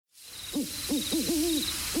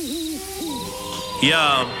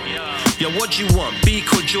Yo, what do you want?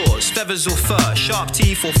 Beak or jaws? Feathers or fur? Sharp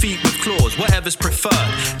teeth or feet with claws? Whatever's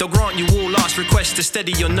preferred. They'll grant you all last requests to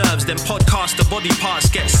steady your nerves. Then podcast the body parts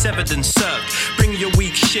get severed and served. Bring your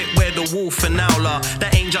weak shit where the wolf and owler.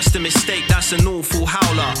 That ain't just a mistake, that's an awful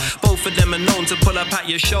howler. Both of them are known to pull up at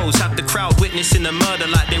your shows. Have the crowd witnessing a murder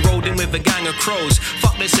like they rolled in with a gang of crows.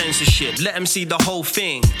 Fuck the censorship, let them see the whole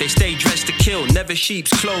thing. They stay dressed to kill, never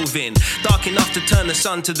sheep's clothing. Dark enough to turn the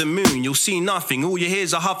sun to the moon. You'll see nothing, all you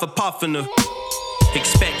hear's a huff a puff and a...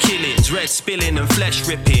 Expect killings, red spilling and flesh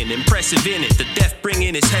ripping. Impressive in it, the death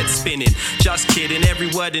bringing his head spinning. Just kidding,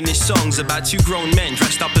 every word in his song's about two grown men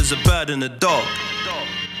dressed up as a bird and a dog.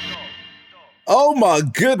 Oh my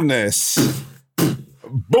goodness.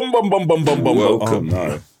 Boom, boom, boom, boom, boom, boom. Welcome,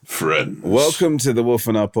 no. friends. Welcome to the Wolf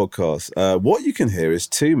and Our podcast. What you can hear is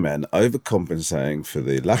two men overcompensating for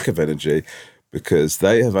the lack of energy because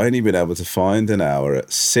they have only been able to find an hour at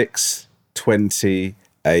 6:20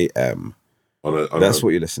 a.m. That's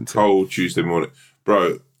what you listen to. Cold Tuesday morning.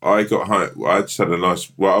 Bro, I got home. I just had a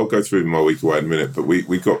nice... Well, I'll go through my week away in a minute, but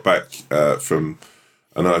we got back from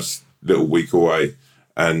a nice little week away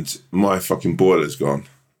and my fucking boiler's gone.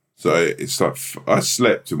 So it's like... I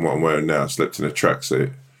slept in what I'm wearing now. I slept in a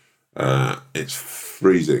tracksuit. It's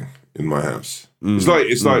freezing in my house.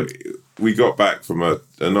 It's like we got back from a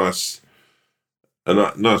nice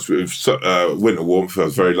winter warmth. I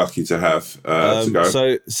was very lucky to have to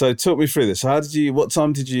go. So talk me through this. What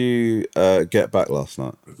time did you get back last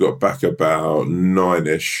night? I got back about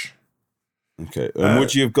 9ish. Okay. And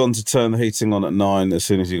would you have gone to turn the heating on at 9 as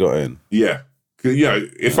soon as you got in? Yeah.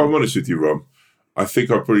 If I'm honest with you, Ron, I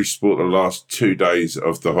think I probably spoiled the last 2 days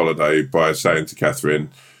of the holiday by saying to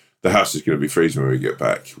Catherine, the house is going to be freezing when we get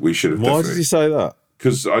back. We should have. Why did you say that?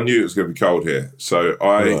 Because I knew it was going to be cold here. So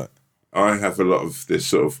I have a lot of this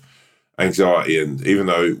sort of anxiety, and even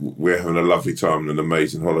though we're having a lovely time and an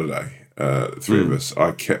amazing holiday, the three of us,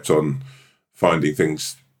 I kept on finding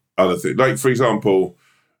other things. Like, for example,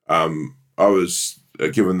 I was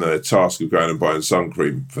given the task of going and buying sun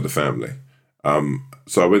cream for the family.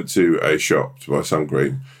 So I went to a shop to buy sun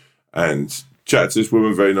cream and chatted to this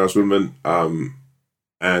woman, very nice woman,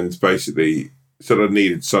 and basically said I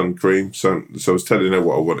needed sun cream. So I was telling her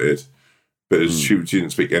what I wanted. But she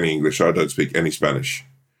didn't speak any English. I don't speak any Spanish,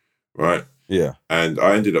 right? Yeah. And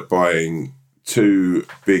I ended up buying 2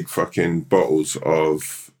 big fucking bottles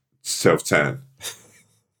of self-tan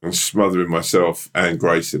and smothering myself and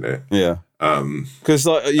Grace in it. Yeah. Because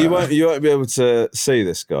you won't be able to see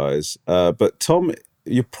this, guys. But Tom,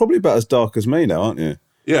 you're probably about as dark as me now, aren't you?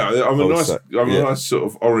 Yeah, I'm a nice sort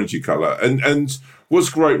of orangey colour. And what's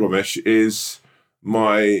great, Ramesh, is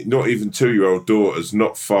my not even 2-year-old daughter's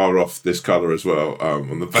not far off this colour as well,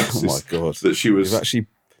 on the basis that she was... You've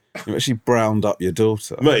actually browned up your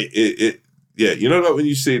daughter. Mate, you know, like when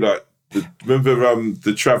you see, like, remember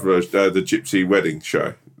the Traveller, the Gypsy Wedding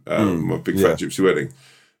show, my Big Fat Gypsy Wedding?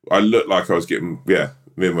 I looked like I was getting, me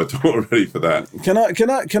and my daughter ready for that.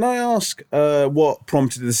 Can I ask what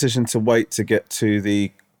prompted the decision to wait to get to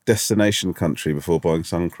the destination country before buying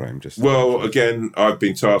sun cream? Again, I've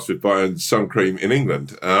been tasked with buying sun cream in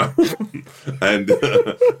England, and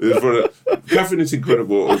Catherine is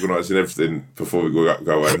incredible at organising everything before we go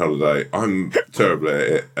away on holiday. I'm terrible at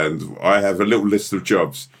it, and I have a little list of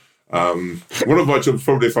jobs. One of my jobs,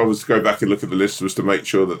 probably if I was to go back and look at the list, was to make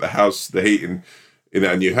sure that the heating in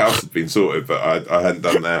our new house had been sorted, but I hadn't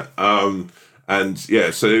done that.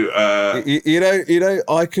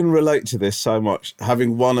 I can relate to this so much,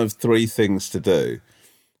 having one of 3 things to do,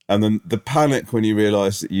 and then the panic when you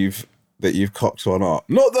realise that you've cocked one up.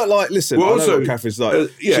 Not that, like, listen, well, I know what Catherine's like.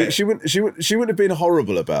 She wouldn't have been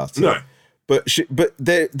horrible about it. No, but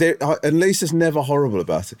they're and Lisa's never horrible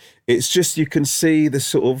about it. It's just you can see the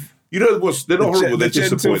sort of. You know what? They're not horrible. They're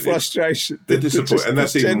disappointed. Frustration. They're disappointed, and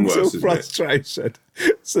that's even worse, isn't frustration.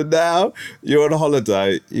 So now you're on a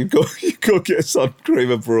holiday. You've got to get sun cream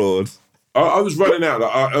abroad. I was running out.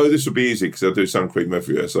 Like, this would be easy because I do sun cream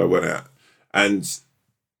everywhere. So I went out, and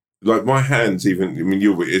like my hands, even. I mean,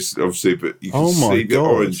 it's obviously, but you can see the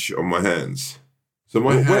orange on my hands. So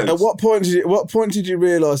my hands. At what point did you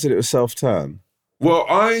realise that it was self-tan? Well,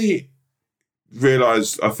 I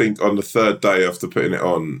realised, I think, on the 3rd day after putting it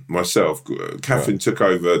on myself, Catherine took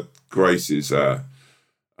over Grace's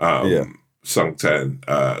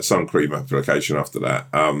suntan sun cream application after that,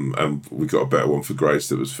 and we got a better one for Grace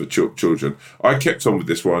that was for children. I kept on with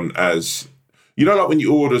this one as, you know, like when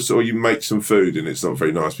you order or you make some food and it's not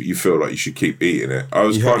very nice, but you feel like you should keep eating it. I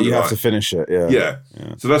was you have to finish it. Yeah.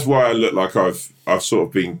 So that's why I look like I've sort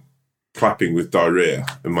of been clapping with diarrhea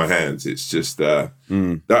in my hands. It's just that.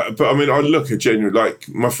 But I mean, I look a genuine, like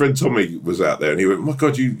my friend Tommy was out there and he went, "My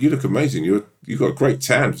God, you look amazing. You've got a great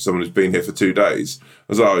tan for someone who's been here for 2 days." I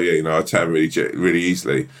was like, "Oh yeah, I tan really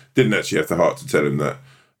easily." Didn't actually have the heart to tell him that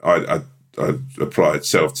I applied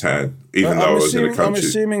self-tan, even though I was in a country. I'm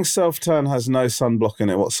assuming self-tan has no sunblock in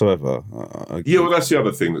it whatsoever. Yeah, well, that's the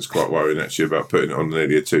other thing that's quite worrying, actually, about putting it on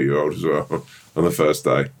nearly a 2-year-old as well on the first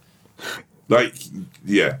day. Like,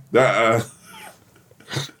 yeah. That.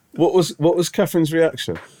 What was Catherine's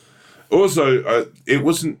reaction? Also, it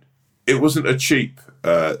wasn't a cheap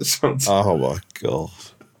suntan. Oh, my God.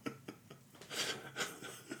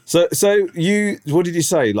 So you, what did you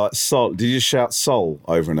say? Like sol? Did you shout sol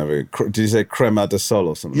over and over? Did you say crema de sol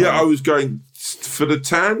or something? Yeah, like that? I was going for the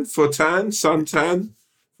tan, suntan,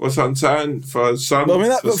 for suntan, for sun. Well, I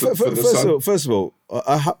mean, first of all,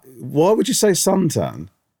 why would you say suntan?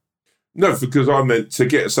 No, because I meant to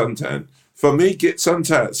get a suntan. For me, get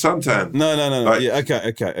suntan. No. Like, yeah,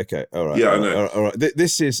 okay. All right. Yeah, I know. All right.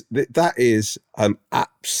 That is an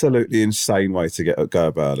absolutely insane way to go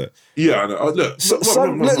about it. Yeah, I know. Look,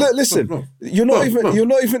 listen. You're not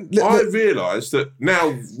even. I realise that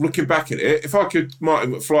now, looking back at it, if I could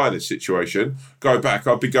Martin McFly this situation, go back,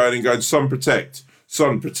 I'd be going sun protect.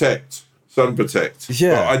 Yeah,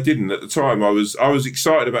 but I didn't at the time. I was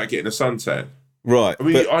excited about getting a suntan. Right. I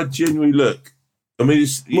mean, I genuinely look. I mean,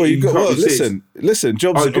 listen.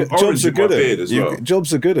 Jobs are good.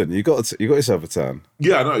 Jobs are good, and you got yourself a tan.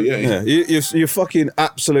 Yeah, I know. Yeah. You're fucking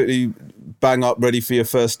absolutely bang up, ready for your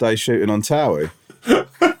first day shooting on Towie.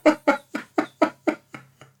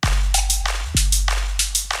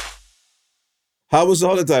 How was the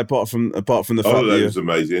holiday apart from the fact that it was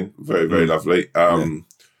amazing, very very lovely. Yeah,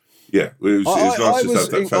 it was nice to have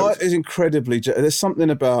that family. I was incredibly. There's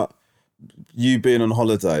something about you being on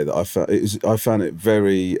holiday that I found it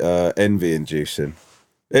very envy-inducing.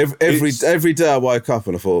 Every day I woke up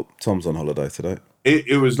and I thought, Tom's on holiday today.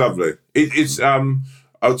 It was lovely. It's I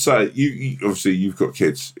would say you obviously you've got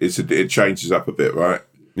kids. It changes up a bit, right?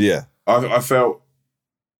 Yeah. I felt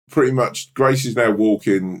pretty much Grace is now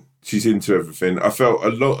walking. She's into everything. I felt a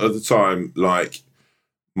lot of the time like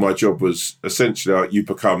my job was essentially like you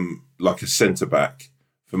become like a centre back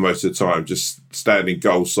for most of the time, just standing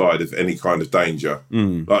goal side of any kind of danger.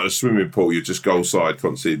 Like a swimming pool, you're just goal side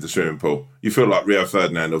constantly in the swimming pool. You feel like Rio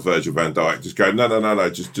Ferdinand or Virgil van Dijk, just going, no,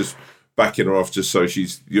 just backing her off just so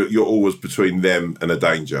you're always between them and a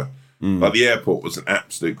danger. Like the airport was an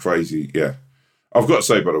absolute crazy, yeah. I've got to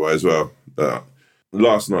say, by the way, as well,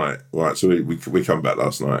 last night, right, so we come back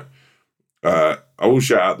last night. I will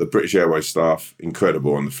shout out the British Airways staff,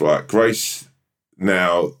 incredible on the flight. Grace...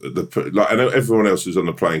 Now, I know everyone else was on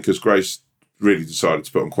the plane because Grace really decided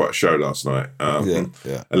to put on quite a show last night and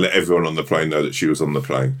let everyone on the plane know that she was on the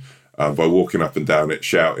plane by walking up and down it,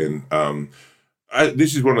 shouting.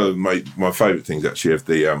 This is one of my favourite things, actually, of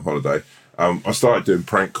the holiday. I started doing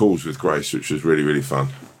prank calls with Grace, which was really, really fun.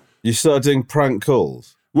 You started doing prank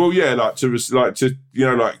calls? Well, yeah, like there was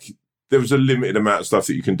a limited amount of stuff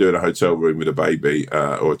that you can do in a hotel room with a baby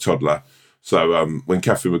or a toddler. So when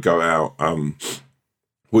Catherine would go out,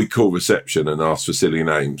 we'd call reception and ask for silly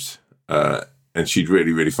names, and she'd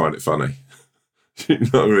really, really find it funny.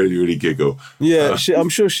 She'd not really, really giggle. Yeah, I'm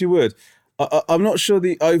sure she would. I'm not sure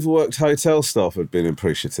the overworked hotel staff had been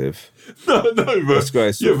appreciative. No, but that's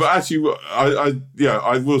great. Yeah, but actually,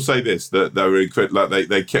 I will say this: that they were incredible. Like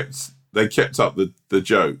they kept up the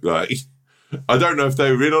joke. Like I don't know if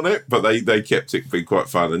they were in on it, but they kept it being quite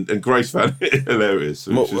fun, and Grace found it hilarious.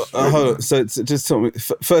 So just tell me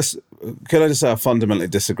first. Can I just say I fundamentally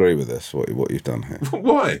disagree with this? What you've done here?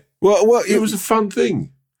 Why? Well, it was a fun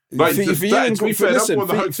thing. Like for you and Grace,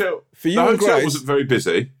 the hotel wasn't very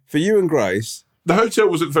busy. For you and Grace, the hotel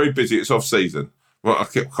wasn't very busy. It's off season. Well, I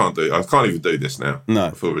can't even do this now. No,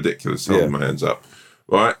 I feel ridiculous holding my hands up.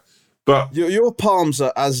 Right, but your palms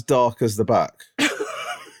are as dark as the back.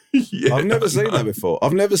 Yeah, I've never seen that before.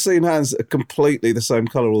 I've never seen hands completely the same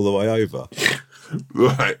colour all the way over.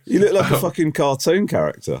 Right. You look like a fucking cartoon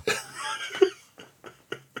character.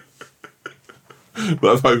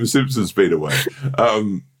 But if Homer Simpson's been away.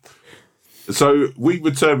 So we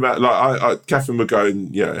would turn back, like Catherine would go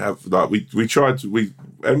and,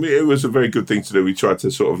 it was a very good thing to do. We tried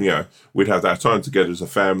to sort of, we'd have our time together as a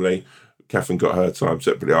family. Catherine got her time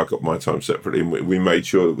separately. I got my time separately. And we made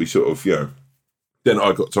sure that we sort of, then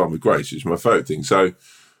I got time with Grace, which is my favourite thing. So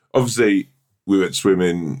obviously we went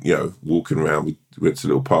swimming, walking around. We went to a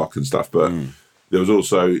little park and stuff. But there was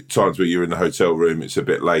also times where you're in the hotel room, it's a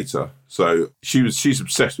bit later. So she's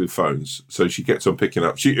obsessed with phones. So she gets on picking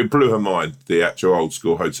up. It blew her mind, the actual old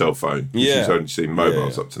school hotel phone. Yeah. She's only seen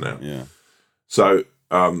mobiles up to now. Yeah. So,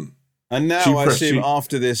 and now I assume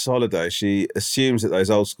after this holiday, she assumes that those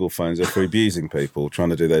old school phones are for abusing people trying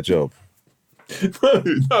to do their job.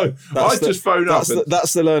 No. Just phone up.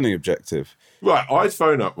 That's the learning objective. Right, I'd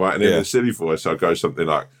phone up, right, and in a silly voice, I'd go something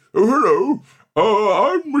like, "Oh, hello,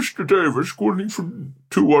 I'm Mr. Davis calling from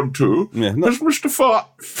 212. Yeah, Has Mr. Fart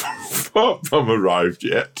Bum arrived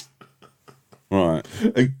yet?" Right.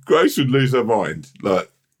 And Grace would lose her mind,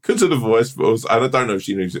 like, because of the voice, but also, and I don't know if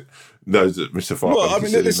she knows that Mr. Fart Bum. Well, I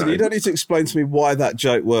mean, listen, you don't need to explain to me why that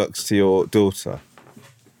joke works to your daughter.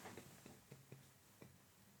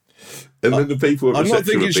 And then the people. I'm not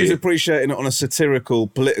thinking she's appreciating it on a satirical,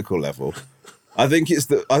 political level. I think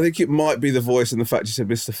it might be the voice and the fact she said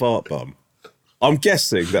Mr. Fart Bum. I'm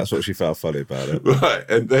guessing that's what she found funny about it. Right,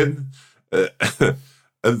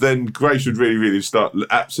 and then Grace would really, really start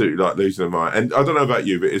absolutely like losing her mind. And I don't know about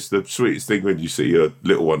you, but it's the sweetest thing when you see your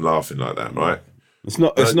little one laughing like that, right? It's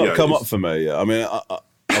not come up for me yet. I mean,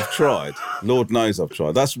 I've tried. Lord knows I've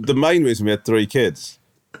tried. That's the main reason we had 3 kids.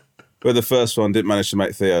 Where the first one didn't manage to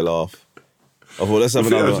make Theo laugh. I thought, let's have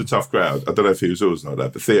another one. Theo's a tough crowd. I don't know if he was always like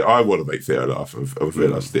that, but Theo, I want to make Theo laugh. I've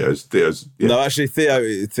realised Theo's. Yeah. No, actually, Theo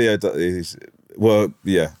is. Well,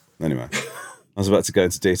 yeah. Anyway, I was about to go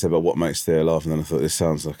into detail about what makes Theo laugh, and then I thought this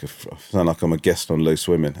sounds like I'm a guest on Loose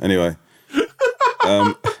Women. Anyway,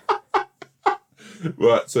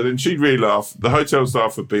 right. So then she'd really laugh. The hotel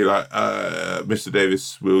staff would be like, "Mr.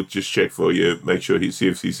 Davis, we'll just check for you, make sure see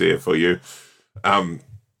if he's here for you."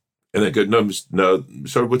 And they'd go, no,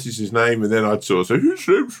 sorry, what is his name? And then I'd sort of say, whose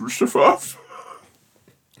name's Mr. Fuff?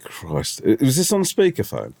 Christ. Was this on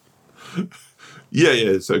speakerphone?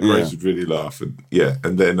 Yeah. So Grace would really laugh.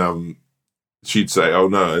 And then she'd say, oh,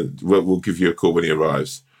 no, we'll give you a call when he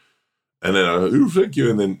arrives. And then I'd go, oh, thank you.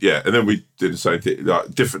 And then we did the same thing,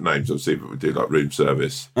 like different names, obviously, but we do like room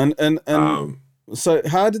service. And so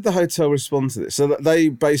how did the hotel respond to this? So that they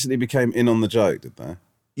basically became in on the joke, did they?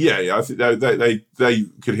 Yeah, I think they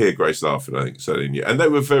could hear Grace laughing, I think, so and they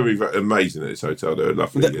were very, very amazing at this hotel. They were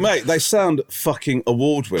lovely. Mate, they sound fucking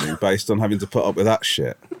award-winning based on having to put up with that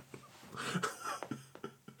shit.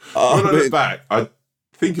 When I look back, I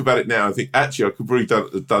think about it now, I think, actually, I could probably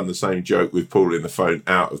have done the same joke with pulling the phone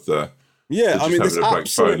out of the... Yeah, I mean, there's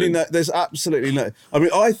absolutely no... I mean,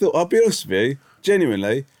 I thought, I'll be honest with you,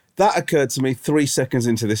 genuinely, that occurred to me 3 seconds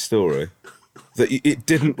into this story, that it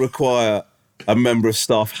didn't require... a member of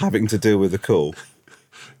staff having to deal with the call.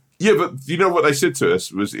 Yeah, but you know what they said to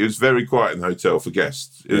us was it was very quiet in the hotel for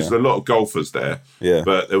guests. There was a lot of golfers there,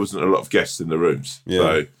 but there wasn't a lot of guests in the rooms. Yeah.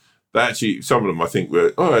 So they actually, some of them I think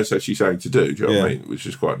were, it's actually something to do. Do you know what I mean? Which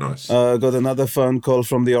is quite nice. Got another phone call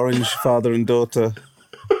from the Orange father and daughter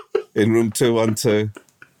in room 212.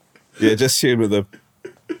 Yeah, just humour them.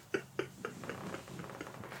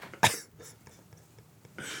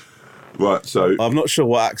 Right, so... I'm not sure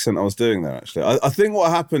what accent I was doing there, actually. I think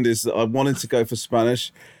what happened is that I wanted to go for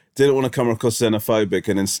Spanish, didn't want to come across xenophobic,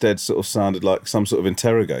 and instead sort of sounded like some sort of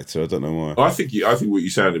interrogator. I don't know why. I think what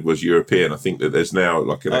you sounded was European. I think that there's now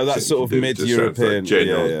like an accent. That's sort of mid-European.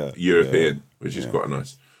 Like European, which is quite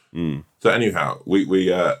nice. Mm. So anyhow, we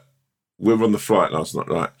were on the flight last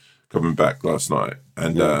night, coming back last night,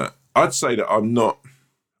 and I'd say that I'm not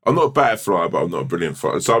a bad flyer, but I'm not a brilliant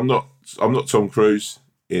flyer. So I'm not Tom Cruise.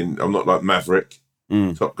 I'm not like Maverick,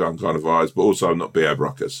 Top Gun kind of eyes, but also I'm not B.A.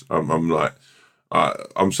 Baracus. I'm like,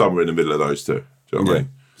 I'm somewhere in the middle of those two. Do you know what I mean?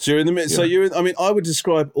 So you're in the middle. So you're in, I mean, I would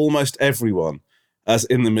describe almost everyone as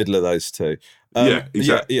in the middle of those two. Yeah,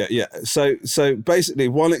 exactly. Yeah. So basically,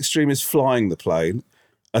 one extreme is flying the plane,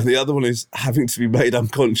 and the other one is having to be made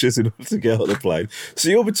unconscious in order to get on the plane. So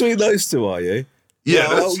you're between those two, are you?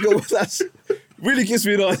 Yeah. That's really gives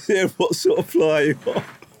me an idea of what sort of flyer you are.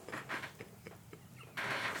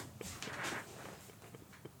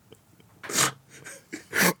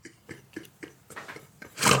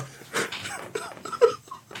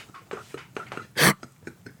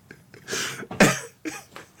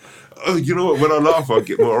 Oh, you know what? When I laugh, I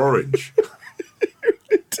get more orange.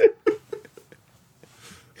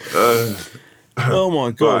 Oh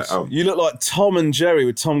my God. Right, you look like Tom and Jerry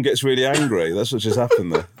when Tom gets really angry. That's what just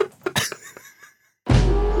happened there.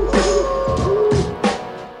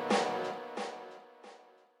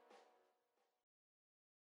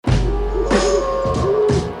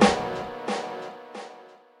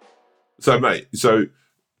 So, mate,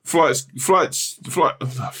 flights.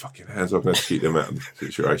 Oh, fucking hands! I'm going to keep them out of the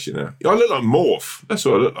situation now. I look like Morph. That's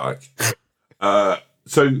what I look like.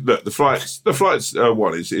 So look, the flight's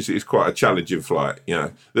one is quite a challenging flight. You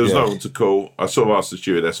know, there was no one to call. I sort of asked the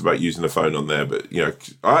stewardess about using the phone on there, but you know,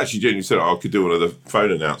 I actually genuinely said I could do one of the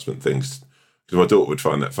phone announcement things because my daughter would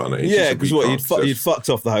find that funny. Yeah, because you'd fucked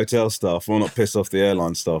off the hotel staff, why not piss off the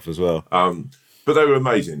airline staff as well? But they were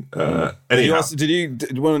amazing. Anyhow, did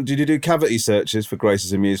you do cavity searches for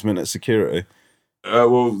Grace's amusement at security?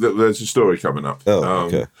 Well, there's a story coming up. Oh,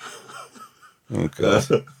 okay. Oh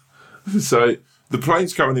God. So the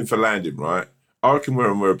plane's coming in for landing, right? I reckon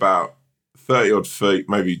we're about 30 odd feet,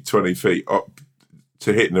 maybe 20 feet up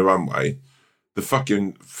to hitting the runway. The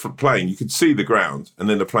fucking plane, you could see the ground, and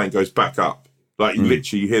then the plane goes back up. Like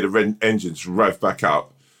literally, you hear the engines rev back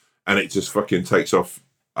up, and it just fucking takes off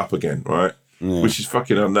up again, right? Yeah. Which is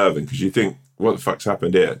fucking unnerving because you think, what the fuck's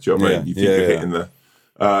happened here? Do you know what I mean? You think you're hitting the...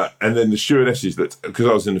 and then the stewardesses, because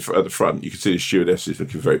I was at the front, you could see the stewardesses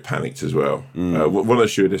looking very panicked as well. One of the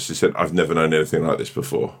stewardesses said, I've never known anything like this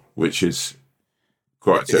before, which is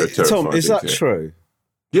quite terrifying. Tom, is that true?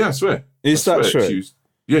 Yeah, I swear. Is that true?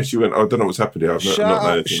 She went, I don't know what's happened here. I've not known anything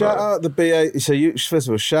like that. Shout out the BA. So first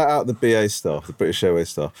of all, shout out the BA staff, the British Airways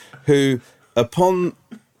staff, who, upon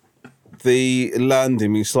the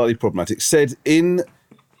landing being slightly problematic, said in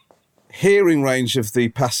hearing range of the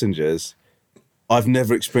passengers, I've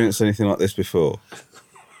never experienced anything like this before.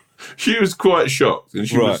 She was quite shocked, and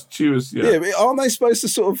she was. Yeah, but aren't they supposed to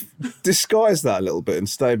sort of disguise that a little bit and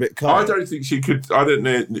stay a bit calm? I don't think she could. I don't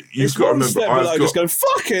know. You've got to remember. Just going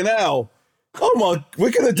fucking hell. Oh my,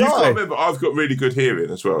 we're gonna die. You've got to remember, I've got really good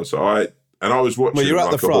hearing as well. So I was watching. Well, you're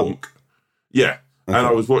at like the front. Hawk. Yeah, okay. And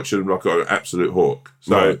I was watching like an absolute hawk.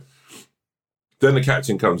 So then the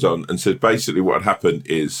captain comes on and said basically what had happened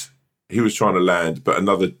is he was trying to land, but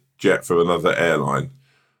another jet from another airline,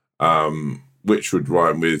 which would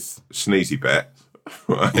rhyme with Sneezy Bet,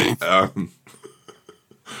 right,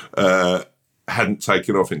 hadn't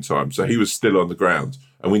taken off in time. So he was still on the ground,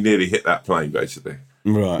 and we nearly hit that plane, basically.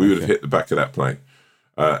 Right, we would have hit the back of that plane.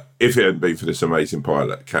 If it hadn't been for this amazing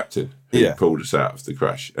pilot, captain, who pulled us out of the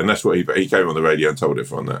crash. And that's what he came on the radio and told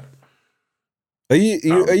everyone that. Are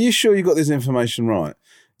you sure you got this information right?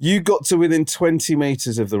 You got to within 20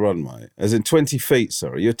 metres of the runway, as in 20 feet,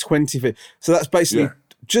 sorry. You're 20 feet. So that's basically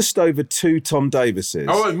just over 2 Tom Davises.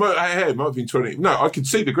 Oh, it might have been 20. No, I could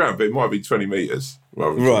see the ground, but it might have been 20 metres.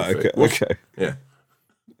 Right, okay. Yeah.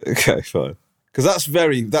 Okay, fine. Because that's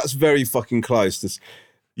very fucking close to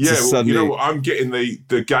well, you know what? I'm getting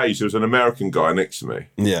the gauge. There was an American guy next to me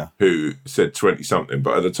who said 20-something,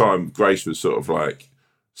 but at the time, Grace was sort of like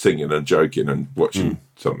singing and joking and watching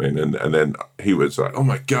something, and then he was like, oh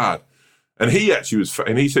my God. And he actually was,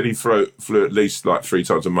 and he said he flew at least like 3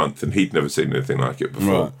 times a month, and he'd never seen anything like it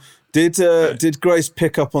before. Right. Did Grace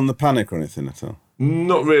pick up on the panic or anything at all?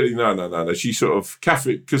 Not really, no. She sort of,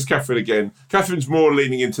 Catherine's more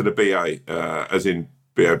leaning into the BA, as in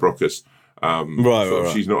BA Brockus.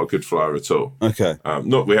 Right. She's not a good flyer at all. Okay.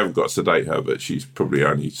 We haven't got to sedate her, but she's probably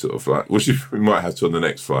only sort of like, we might have to on the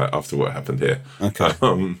next flight after what happened here. Okay.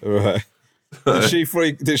 Right.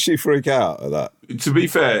 Did she freak out at that? To be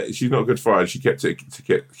fair, she's not a good flyer. She kept it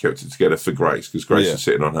together for Grace, because Grace was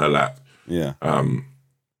sitting on her lap. Yeah.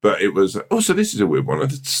 But it was, also this is a weird one. At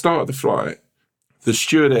the start of the flight, the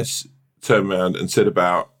stewardess turned around and said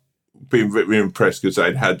about being really impressed because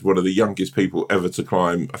they'd had one of the youngest people ever to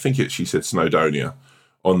climb, I think she said Snowdonia,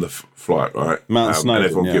 on the flight, right? Mount Snowdon,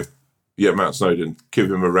 and everyone Mount Snowdon,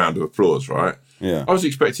 give him a round of applause, right? Yeah. I was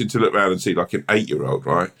expecting to look around and see like an 8-year-old,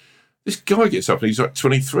 right? This guy gets up and he's like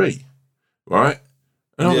 23, right?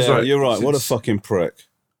 And I was like, you're right, what a fucking prick.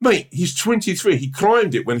 Mate, he's 23. He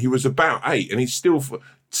climbed it when he was about 8, and he's still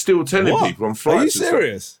telling people on flights. Are you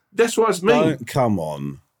serious? That's what I mean. Come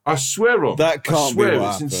on. I swear on. That can't be what it's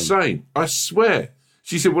happened. Insane. I swear.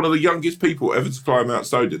 She said one of the youngest people ever to climb Mount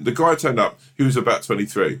Snowdon. The guy turned up, he was about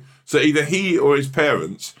 23. So either he or his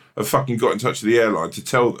parents have fucking got in touch with the airline to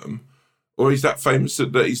tell them, or he's that famous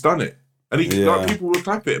that he's done it. And people will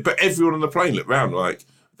clap it. But everyone on the plane looked round like,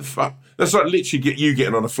 the fuck? That's like literally you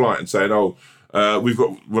getting on a flight and saying, we've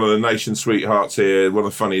got one of the nation's sweethearts here, one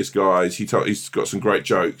of the funniest guys. He's got some great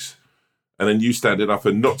jokes. And then you standing up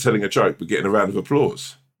and not telling a joke, but getting a round of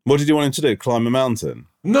applause. What did you want him to do? Climb a mountain?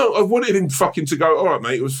 No, I wanted him fucking to go, all right,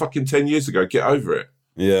 mate, it was fucking 10 years ago. Get over it.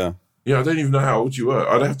 Yeah. Yeah, I don't even know how old you were.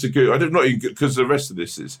 I'd have to go. I don't know, because the rest of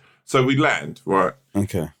this is. So we land, right?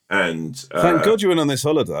 Okay. And thank God you went on this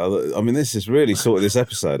holiday. I mean, this has really sorted this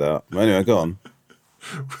episode out. Anyway, go on.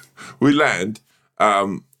 We land.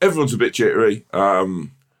 Everyone's a bit jittery.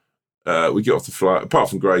 We get off the flight, apart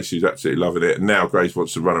from Grace, who's absolutely loving it. And now Grace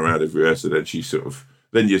wants to run around everywhere. So then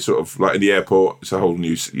you're sort of like in the airport, it's a whole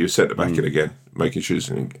new, you're sent her back in again, making sure.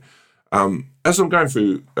 As I'm going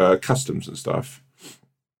through customs and stuff,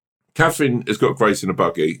 Catherine has got Grace in a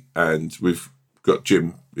buggy, and we've got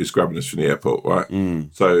Jim is grabbing us from the airport, right?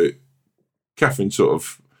 So Catherine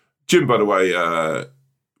Jim, by the way,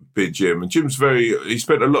 big Jim, and Jim's he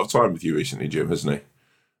spent a lot of time with you recently, Jim, hasn't he?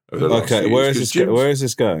 Okay, where is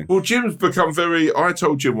this going? Well, Jim's become I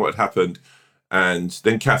told Jim what had happened, and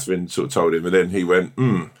then Catherine sort of told him, and then he went,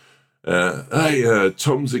 hey,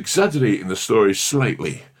 Tom's exaggerating the story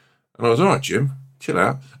slightly. And I was, all right, Jim, chill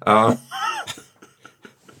out.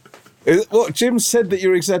 What, Jim said that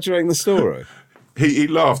you're exaggerating the story? He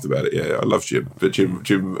laughed about it, yeah. I love Jim, but Jim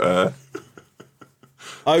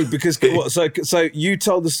Oh, because what? So you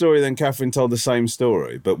told the story, then Catherine told the same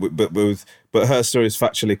story, but her story is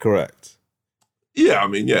factually correct. Yeah, I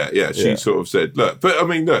mean, yeah. She sort of said, look, but I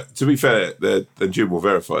mean, look. To be fair, and Jim will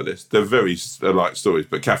verify this. They're very alike stories,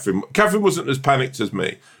 but Catherine wasn't as panicked as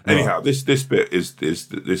me. Anyhow, this bit is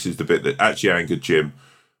the bit that actually angered Jim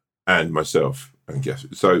and myself. And guess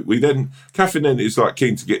so. Catherine then is like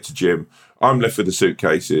keen to get to Jim. I'm left with the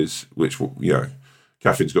suitcases, which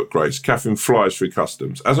Catherine's got Grace. Catherine flies through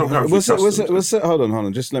customs. As I'm going through customs... Hold on.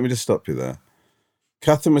 Let me just stop you there.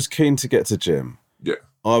 Catherine was keen to get to Jim. Yeah.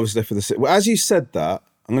 I was left with well, as you said that,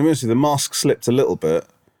 I'm going to be honest with you, the mask slipped a little bit.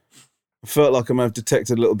 I felt like I may have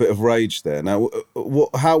detected a little bit of rage there. Now,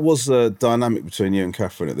 how was the dynamic between you and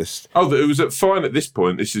Catherine at this? Oh, it was fine at this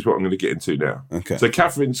point. This is what I'm going to get into now. Okay. So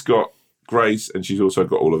Catherine's got Grace, and she's also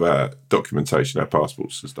got all of our documentation, our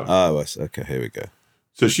passports and stuff. Oh, okay, here we go.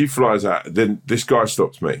 So she flies out. Then this guy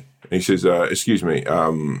stops me. And he says, excuse me,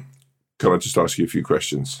 can I just ask you a few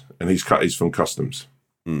questions? And he's from customs.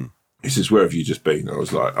 He says, where have you just been? I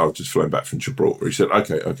was like, I've just flown back from Gibraltar. He said,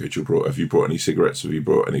 okay, Gibraltar. Have you brought any cigarettes? Have you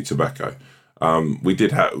brought any tobacco?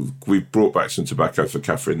 We brought back some tobacco for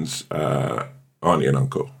Catherine's auntie and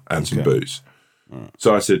uncle and some booze.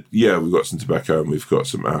 So I said, yeah, we've got some tobacco and we've got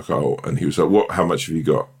some alcohol. And he was like, how much have you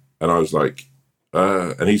got? And I was like,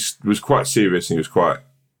 and he was quite serious, and he was quite,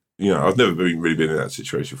 I've never really been in that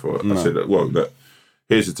situation before. No. I said, well, look,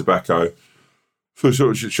 here's the tobacco. So I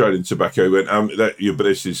sort of showed him tobacco. He went, but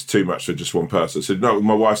this is too much for just one person. I said, no,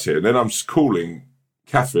 my wife's here. And then I'm calling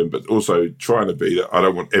Catherine, but also trying to be that I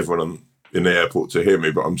don't want everyone in the airport to hear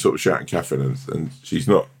me, but I'm sort of shouting Catherine, and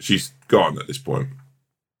she's gone at this point.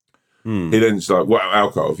 He then's like, what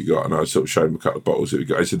alcohol have you got? And I sort of showed him a couple of bottles that we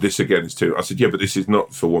got. I said, this again is too. I said, yeah, but this is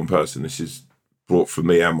not for one person. This is brought for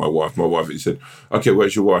me and my wife. He said, okay,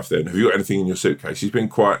 where's your wife then? Have you got anything in your suitcase? He's been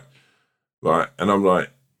quite and I'm like,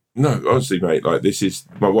 no, honestly, mate, like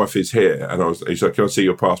my wife is here. And he's like, can I see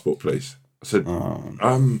your passport, please? I said,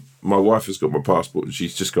 my wife has got my passport and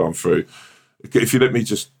she's just gone through. If you let me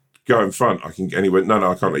just go in front, I can. And he went, no,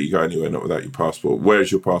 I can't let you go anywhere, not without your passport.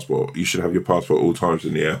 Where's your passport? You should have your passport all times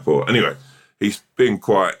in the airport. Anyway, he's been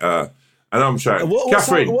quite, and I'm shouting,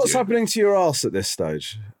 Catherine. What's happening to your arse at this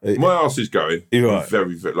stage? My arse is going. You're right. I'm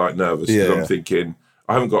very, very nervous because I'm thinking,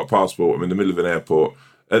 I haven't got a passport. I'm in the middle of an airport.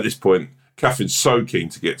 At this point, Catherine's so keen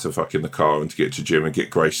to get to fucking the car and to get to Jim and get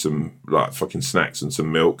Grace some fucking snacks and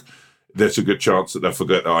some milk. There's a good chance that they'll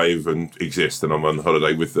forget that I even exist and I'm on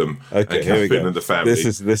holiday with them. Okay, and Catherine and the family.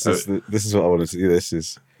 This is what I wanted to do. This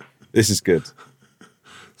is good.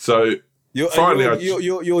 So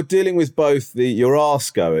you're dealing with both your arse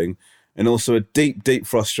going and also a deep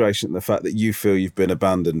frustration at the fact that you feel you've been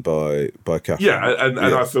abandoned by Catherine. Yeah, and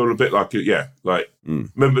I feel a bit like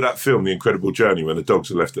remember that film, The Incredible Journey, when the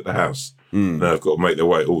dogs are left at the house and they've got to make their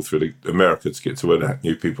way all through America to get to where the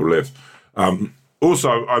new people live. I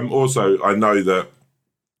know that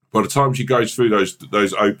by the time she goes through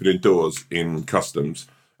those opening doors in customs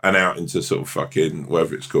and out into sort of fucking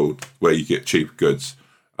whatever it's called, where you get cheap goods,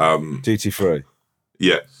 duty free.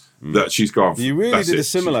 Yeah, that she's gone. You really did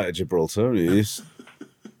assimilate at Gibraltar. You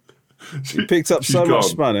picked up so much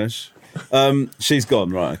Spanish. She's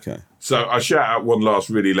gone, right? Okay. So I shout out one last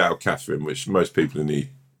really loud Catherine, which most people in the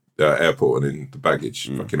airport and in the baggage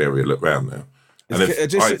fucking area look round now.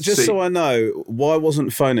 So I know, why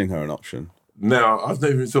wasn't phoning her an option? No, I've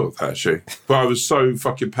never even thought of that, actually. But I was so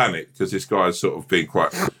fucking panicked because this guy's sort of being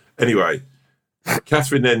quite... Anyway,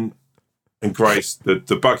 Catherine then and Grace,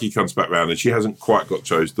 the buggy comes back round and she hasn't quite got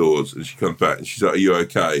Joe's doors and she comes back and she's like, are you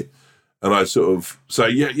okay? And I sort of say,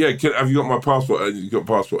 yeah, have you got my passport? And you got a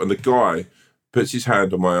passport? And the guy puts his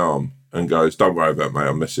hand on my arm and goes, don't worry about it, mate,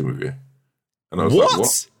 I'm messing with you. And I was like,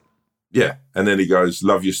 what? Yeah, and then he goes,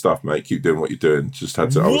 love your stuff, mate. Keep doing what you're doing. I was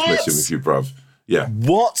messing with you, bruv. Yeah.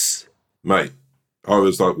 What? Mate, I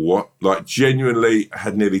was like, what? Like, genuinely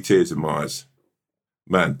had nearly tears in my eyes.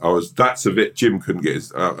 Man, that's a bit, Jim couldn't get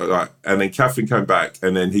his, and then Catherine came back,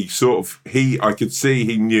 and then I could see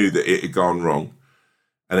he knew that it had gone wrong.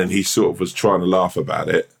 and then he sort of was trying to laugh about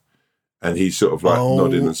it, and he sort of like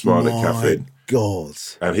nodded and smiled at Catherine. God.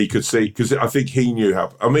 And he could see, because I think he knew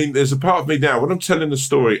how. I mean, there's a part of me now when I'm telling the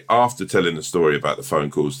story after telling the story about the phone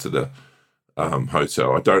calls to the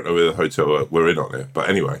hotel. I don't know whether the hotel we're in on it, but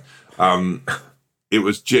anyway, it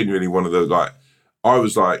was genuinely one of the I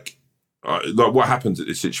was like what happens at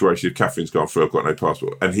this situation if Catherine's gone through? I've got no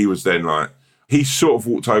passport, and he was then like, he sort of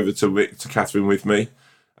walked over to Catherine with me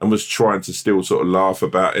and was trying to still sort of laugh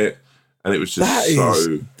about it, and it was just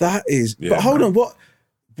that is. Yeah, but hold on, what?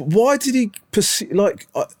 Why did he pursue? Like,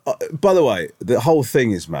 by the way, the whole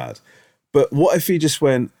thing is mad. But what if he just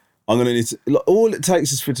went, I'm going to need to, like, all it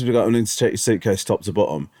takes is for it to go, I need to check your suitcase top to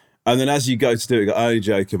bottom. And then as you go to do it, you go, only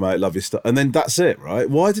joking, mate, love your stuff. And then that's it, right?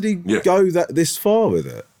 Why did he go this far with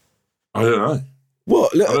it? I don't know.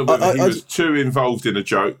 What? Look, he was too involved in a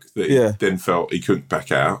joke that he then felt he couldn't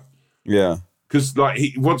back out. Yeah. Because, like,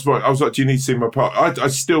 I was like, do you need to see my passport? I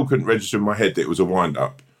still couldn't register in my head that it was a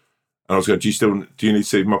wind-up. And I was going, do you need to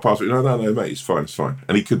see my passport? No, mate, it's fine.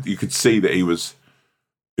 And you could see that he was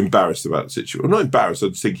embarrassed about the situation. Well, not embarrassed, I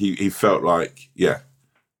just think he felt like,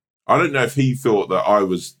 I don't know if he thought that I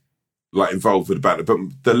was, like, involved with about it, but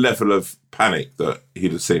the level of panic that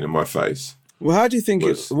he'd have seen in my face. Well, what do you think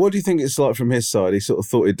it's like from his side? He sort of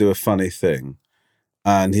thought he'd do a funny thing,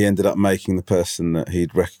 and he ended up making the person that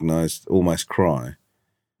he'd recognised almost cry.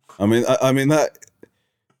 I mean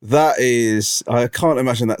that is, I can't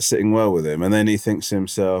imagine that sitting well with him. And then he thinks to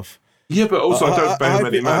himself, yeah, but also I don't bear him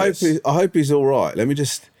any malice. I hope he's all right. Let me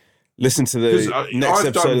just listen to the next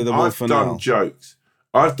episode of The Wolf and Owl.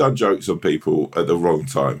 I've done jokes on people at the wrong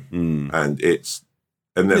time, and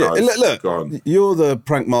then I've gone. You're the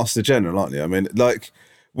prank master general, aren't you? I mean, like,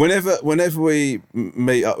 whenever we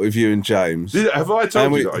meet up with you and James, have I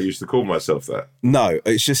told you that I used to call myself that? No,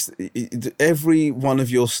 it's just every one of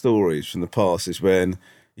your stories from the past is when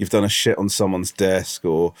you've done a shit on someone's desk,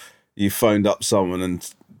 or you phoned up someone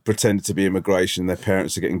and pretended to be immigration, their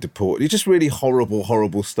parents are getting deported. It's just really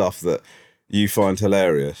horrible stuff that you find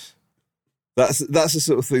hilarious. That's the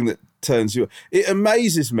sort of thing that turns you. It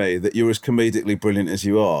amazes me that you're as comedically brilliant as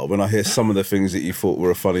you are when I hear some of the things that you thought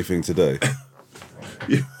were a funny thing to do.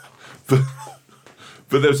 Yeah, but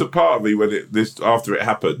there was a part of me when after it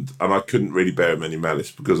happened, and I couldn't really bear him any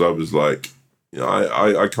malice, because I was like,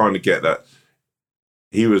 I kind of get that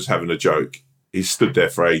he was having a joke. He stood there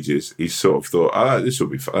for ages. He sort of thought,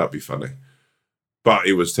 that'd be funny, but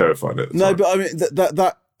it was terrifying at the time. No, but I mean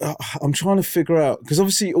that I'm trying to figure out, because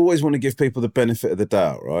obviously you always want to give people the benefit of the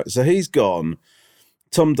doubt, right? So he's gone.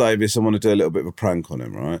 Tom Davis, I want to do a little bit of a prank on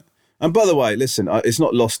him, right? And by the way, listen, it's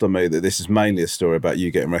not lost on me that this is mainly a story about you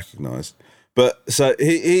getting recognised. But so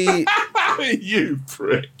he you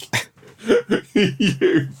prick.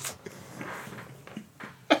 You.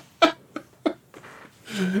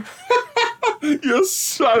 You're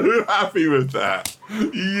so happy with that.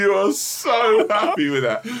 You're so happy with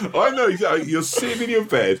that. I know exactly. You're sitting in your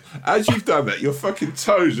bed. As you've done that, your fucking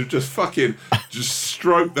toes have just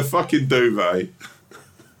stroked the fucking duvet.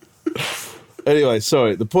 Anyway,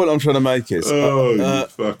 sorry. The point I'm trying to make is, you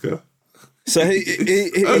fucker. So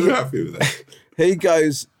I'm happy with that.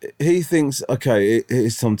 He thinks, okay,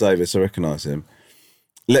 here's Tom Davis. I recognise him.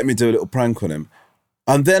 Let me do a little prank on him.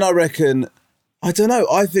 And then I reckon, I don't know.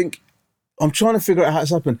 I think I'm trying to figure out how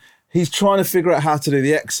it's happened. He's trying to figure out how to do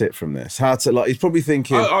the exit from this. How to, like, he's probably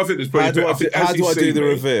thinking, I think there's probably how do I do the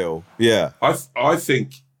reveal? Yeah. I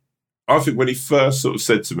think when he first sort of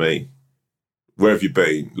said to me, where have you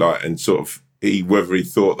been? Like, and sort of whether he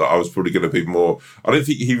thought that I was probably going to be more, I don't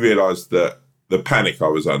think he realised that the panic I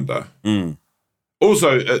was under. Mm.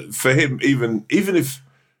 Also, for him, even if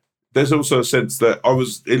there's also a sense that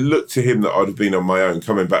it looked to him that I'd have been on my own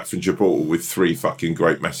coming back from Gibraltar with 3 fucking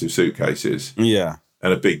great massive suitcases. Yeah.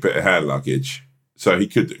 And a big bit of hand luggage. So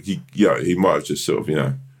he might have just sort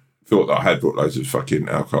of, thought that I had brought loads of fucking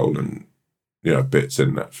alcohol and, bits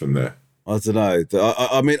in that from there. I don't know.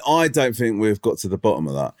 I mean, I don't think we've got to the bottom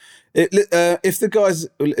of that. If the guys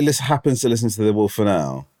happens to listen to The Wolf and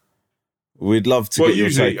Owl, we'd love to get your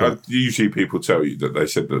take on. Usually people tell you that they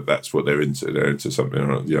said that that's what they're into. They're into something. I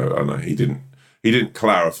know he didn't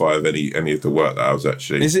clarify of any of the work that I was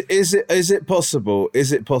actually. Is it possible?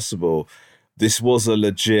 Is it possible? This was a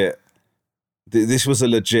legit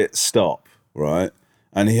stop, right?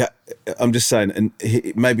 And I'm just saying, and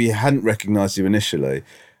maybe he hadn't recognised you initially,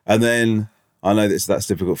 and then I know that's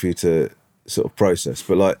difficult for you to sort of process,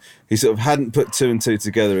 but like he sort of hadn't put 2 and 2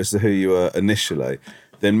 together as to who you were initially.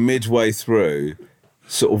 Then midway through,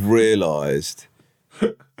 sort of realised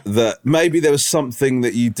that maybe there was something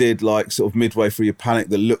that you did, like sort of midway through your panic,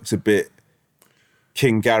 that looked a bit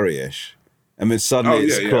King Gary-ish. and then suddenly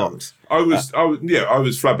it's clocked. I was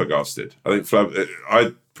flabbergasted. I think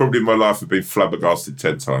I probably in my life have been flabbergasted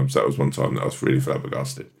 10 times. That was one time that I was really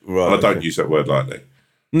flabbergasted. Right. And I don't use that word lightly.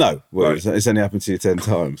 No, well, it's only happened to you 10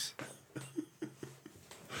 times.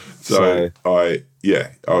 So I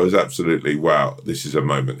was absolutely, wow, this is a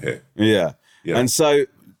moment here. Yeah. And so,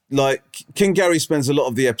 like, King Gary spends a lot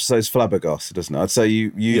of the episodes flabbergasted, doesn't it? I'd say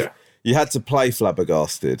you had to play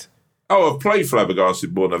flabbergasted. Oh, I've played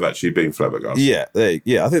flabbergasted more than I've actually been flabbergasted. Yeah,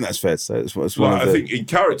 I think that's fair to say. I think in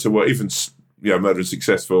character, even Murder and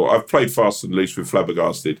Successful, I've played Fast and Loose with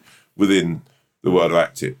flabbergasted within the world of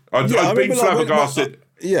acting. I've been flabbergasted.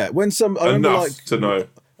 Enough to know.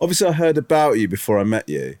 Obviously, I heard about you before I met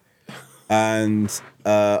you, and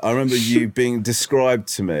I remember you being described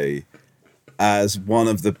to me as one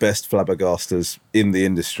of the best flabbergasters in the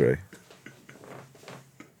industry.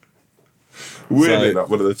 Weirdly enough,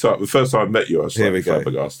 one of the time, the first time I met you, I was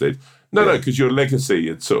flabbergasted. No, because your legacy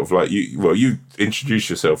and sort of like you introduced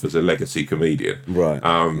yourself as a legacy comedian, right?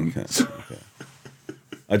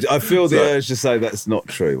 I feel the urge to say that's not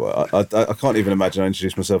true. I can't even imagine I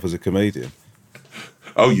introduced myself as a comedian.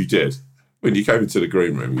 Oh, you did. When you came into the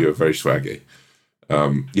green room, you were very swaggy.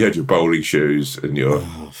 You had your bowling shoes and your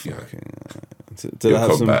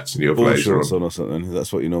combats and your blazer on or something.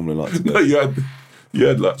 That's what you normally like to do. No, you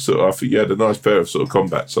had like sort of. I think you had a nice pair of sort of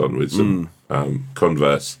combats on with some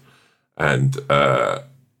Converse and a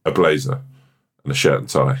blazer and a shirt and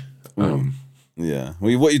tie. Yeah.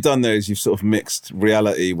 Well, what you've done there is you've sort of mixed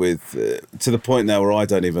reality with to the point now where I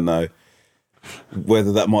don't even know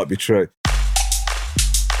whether that might be true.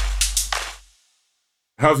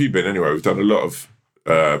 How have you been anyway? We've done a lot of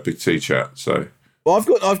Big T chat, so. Well,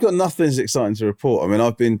 I've got nothing as exciting to report. I mean,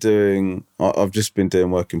 I've just been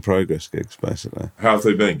doing work in progress gigs basically. How have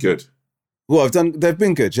they been? Good. Well, they've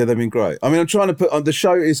been good. Yeah, they've been great. I mean, I'm trying to put on the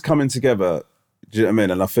show is coming together. Do you know what I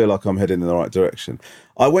mean? And I feel like I'm heading in the right direction.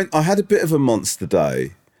 I had a bit of a monster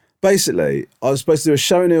day. Basically, I was supposed to do a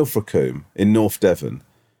show in Ilfracombe in North Devon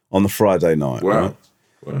on the Friday night. Wow. Right?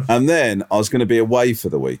 Wow. And then I was going to be away for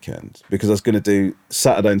the weekend because I was going to do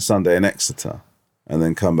Saturday and Sunday in Exeter and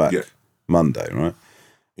then come back Monday, right?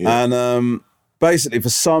 Yeah. And basically, for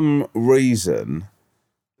some reason,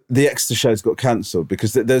 the Exeter shows got cancelled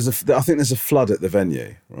because I think there's a flood at the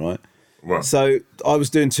venue, right? Right. So I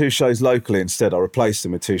was doing 2 shows locally instead. I replaced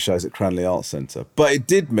them with 2 shows at Cranley Arts Centre. But it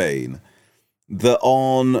did mean that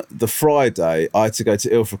on the Friday, I had to go to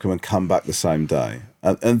Ilfracombe and come back the same day.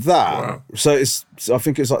 And that, wow. So I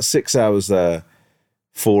think it's like 6 hours there,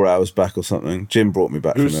 4 hours back or something. Jim brought me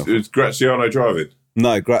back from Ilfracombe. Was Graziano driving?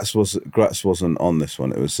 No, Gratz wasn't on this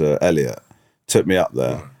one. It was Elliot. Took me up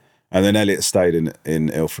there. Right. And then Elliot stayed in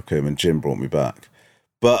Ilfracombe and Jim brought me back.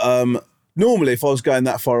 But normally, if I was going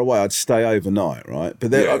that far away, I'd stay overnight, right?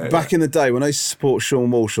 But back in the day, when I used to support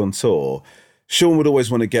Sean Walsh on tour, Sean would always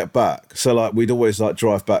want to get back. So, like, we'd always, like,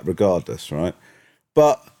 drive back regardless, right?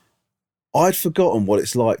 But I'd forgotten what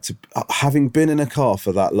it's like to, having been in a car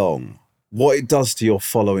for that long, what it does to your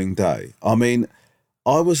following day. I mean,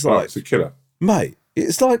 I was like... it's a killer. Mate,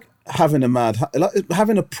 it's like having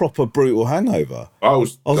having a proper brutal hangover. I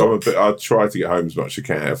try to get home as much as I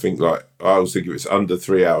can. I think I always think if it's under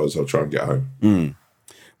 3 hours, I'll try and get home. Mm.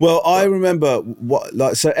 Well, I remember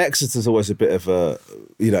so Exeter's always a bit of a,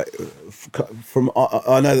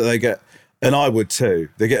 I know that they get, and I would too,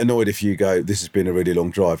 they get annoyed if you go, this has been a really long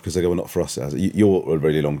drive, because they go, well, not for us. You're a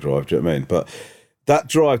really long drive, do you know what I mean? But that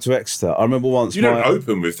drive to Exeter, I remember once. You don't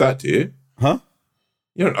open with that, do you? Huh?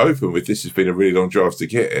 You don't open with this has been a really long drive to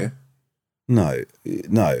get here. No.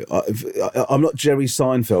 I'm not Jerry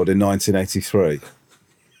Seinfeld in 1983.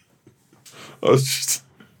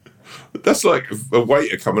 That's like a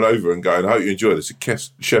waiter coming over and going, I hope you enjoy this. A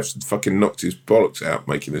chef's fucking knocked his bollocks out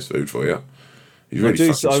making this food for you. He's really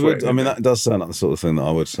that does sound like the sort of thing that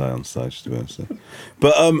I would say on stage, to be honest.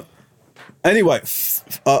 But anyway,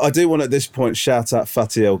 I do want at this point shout out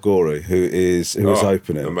Fatih El Ghori, who is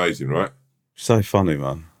opening. Amazing, right? So funny,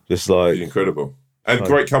 man. Just like... incredible. And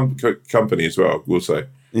great company as well, we'll say.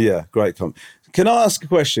 Yeah, great company. Can I ask a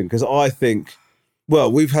question? Because I think,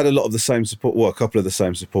 well, we've had a lot of the same support, a couple of the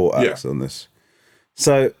same support acts on this.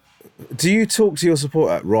 So, do you talk to your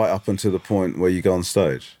support act right up until the point where you go on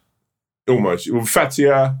stage? Almost. Well,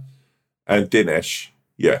 Fatia and Dinesh,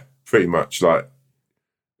 yeah, pretty much. Like,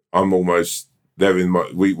 I'm almost, they're in my,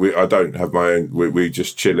 I don't have my own, we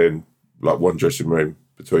just chill in, like, one dressing room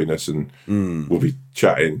between us, and we'll be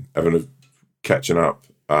chatting, catching up.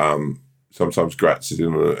 Sometimes Gratz is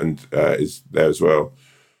in and is there as well.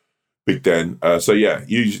 Big Den. So yeah,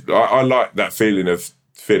 usually I like that feeling of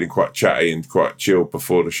feeling quite chatty and quite chill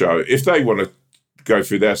before the show. If they want to go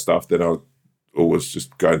through their stuff, then I'll always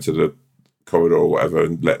just go into the corridor or whatever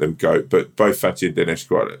and let them go. But both Fatty and Dinesh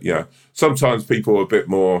quite, sometimes people are a bit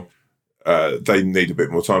more, they need a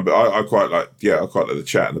bit more time. But I quite like the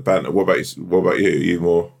chat and the banter. What about you? Are you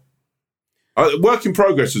more... work in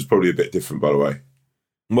progress is probably a bit different, by the way.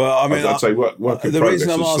 Well, I mean, I'd say work in the progress reason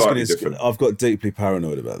I'm is asking slightly is different. I've got deeply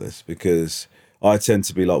paranoid about this because I tend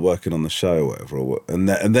to be like working on the show or whatever, and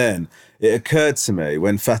then it occurred to me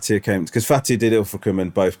when Fatih came, because Fatih did Ilfracombe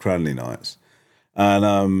and both Cranley nights,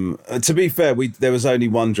 and to be fair, there was only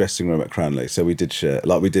one dressing room at Cranley, so we did share,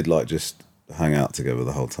 just hang out together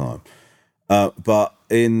the whole time. But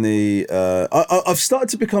in the, I've started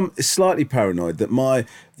to become slightly paranoid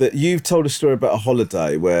that you've told a story about a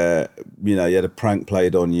holiday where, you had a prank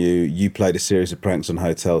played on you. You played a series of pranks on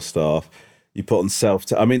hotel staff. You put on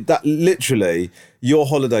I mean, that literally, your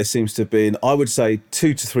holiday seems to have been, I would say,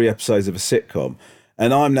 2 to 3 episodes of a sitcom.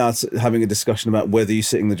 And I'm now having a discussion about whether you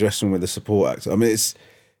sit in the dressing room with a support actor. I mean, it's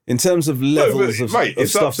in terms of levels of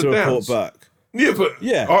stuff to report back. Yeah,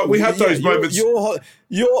 but we had those moments. Your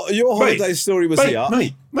holiday story was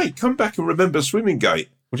mate. Come back and remember Swimming-gate.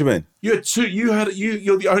 What do you mean? You had two.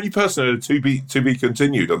 You're the only person who had to be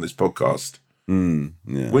continued on this podcast.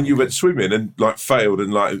 When you went swimming and failed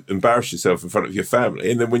and embarrassed yourself in front of your family,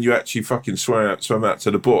 and then when you actually fucking swam out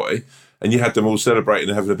to the boy, and you had them all celebrating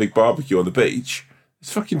and having a big barbecue on the beach.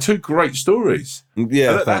 It's fucking 2 great stories.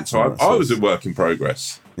 Yeah, and at that time, I was a work in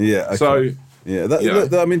progress. Yeah. Okay. So. Yeah,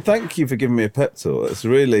 I mean, thank you for giving me a pep talk. It's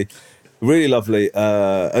really, really lovely,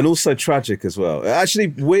 and also tragic as well. Actually,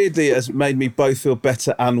 weirdly, it has made me both feel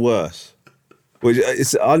better and worse, which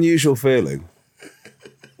it's an unusual feeling.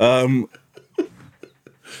 But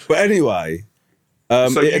anyway,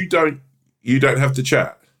 so you don't have to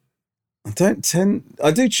chat.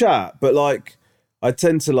 I do chat, but I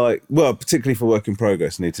tend to particularly for work in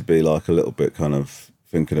progress, need to be a little bit kind of.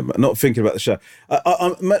 Not thinking about the show.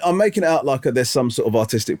 I'm making it out like there's some sort of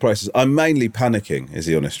artistic process. I'm mainly panicking, is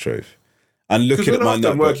the honest truth. And looking at my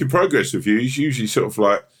notebook. Work in progress with you, it's usually sort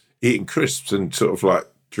of eating crisps and sort of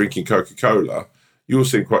drinking Coca-Cola. You all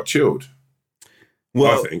seem quite chilled.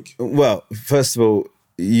 Well, I think. Well, first of all,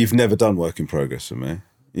 you've never done work in progress with me.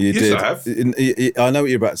 You did. I have. I know what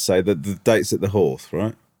you're about to say. The dates at the Horth,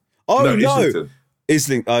 right? Oh no.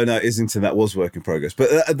 Islington, that was work in progress.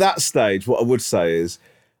 But at that stage, what I would say is,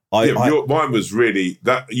 mine was really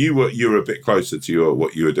that you were a bit closer to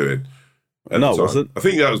what you were doing. No, it wasn't. I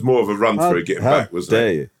think that was more of a run through getting back, wasn't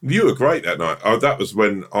it? You were great that night. That was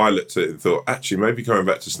when I looked at it and thought, actually, maybe coming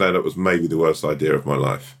back to stand up was maybe the worst idea of my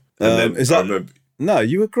life. And then no,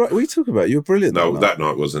 you were great. What are you talking about? You were brilliant. No, that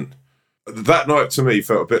night wasn't. That night to me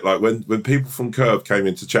felt a bit like when people from Curb came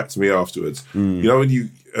in to chat to me afterwards. You know, when you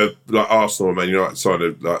Arsenal, Man United signed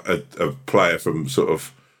a player from sort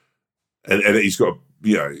of, and he's got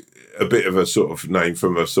a bit of a sort of name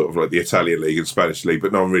from a sort of the Italian league and Spanish league,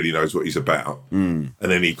 but no one really knows what he's about. And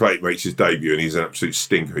then he makes his debut and he's an absolute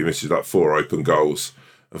stinker. He misses 4 open goals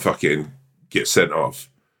and fucking gets sent off.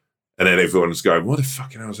 And then everyone's going, "What the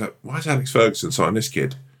fucking hell is that? Why is Alex Ferguson signing this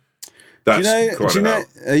kid?"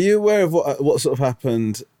 Are you aware of what sort of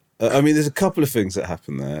happened? I mean, there's a couple of things that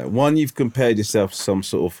happened there. One, you've compared yourself to some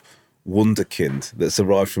sort of wunderkind that's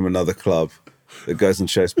arrived from another club that goes and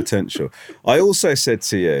shows potential. I also said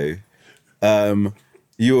to you,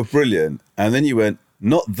 you were brilliant, and then you went,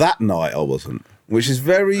 "Not that night, I wasn't," which is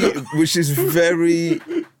very,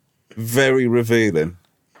 very revealing.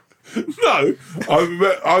 No,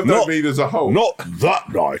 I don't mean as a whole. Not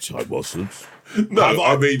that night, I wasn't. No,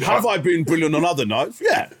 have I been brilliant on other nights?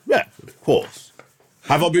 Yeah, of course.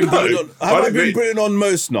 Have I been brilliant? Have I been brilliant on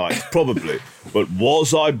most nights? Probably. But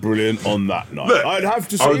was I brilliant on that night? Look, I'd have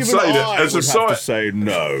to say, have to say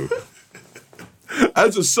no.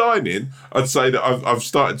 As a signing, I'd say that I've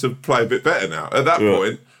started to play a bit better now. At that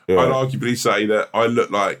point, I'd arguably say that I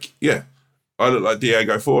look like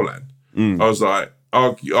Diego Forlan. I was like,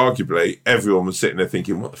 arguably, everyone was sitting there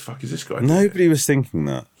thinking, "What the fuck is this guy doing?" Nobody was thinking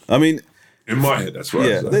that. I mean, in my head, that's what.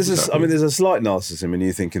 Yeah, there's a slight narcissism in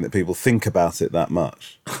you thinking that people think about it that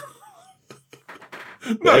much.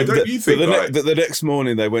 No, don't you think the next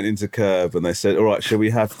morning they went into Curb and they said, "All right, shall we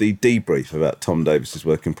have the debrief about Tom Davis's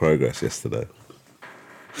work in progress yesterday?"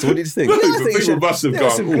 So what did you think? No, I think people must have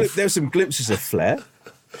gone. There were some glimpses of flair.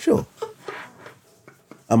 Sure.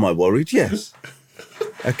 Am I worried? Yes.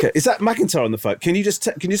 Okay, is that McIntyre on the phone? Can you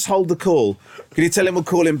just hold the call? Can you tell him we'll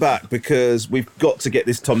call him back because we've got to get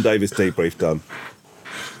this Tom Davis debrief done?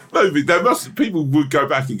 No, people would go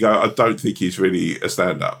back and go, "I don't think he's really a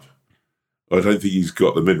stand-up. I don't think he's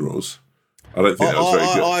got the minerals." I don't think that was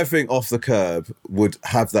very good. I think Off the Curb would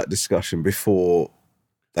have that discussion before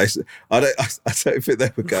I don't think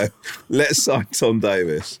they would go, let's sign Tom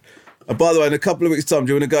Davies. And by the way, in a couple of weeks' time,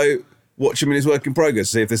 do you want to go watch him in his work in progress,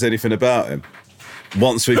 see if there's anything about him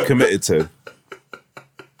once we've committed to?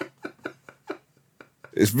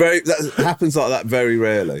 That happens like that very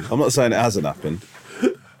rarely. I'm not saying it hasn't happened,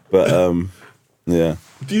 but yeah.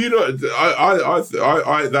 Do you know?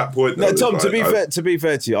 I at that point. No, Tom. To be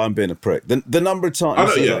fair to you, I'm being a prick. The number of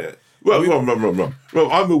times. I know, yeah. Well, wrong.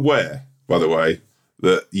 Well, I'm aware, by the way,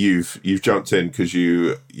 that you've jumped in because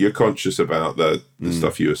you're conscious about the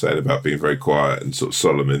stuff you were saying about being very quiet and sort of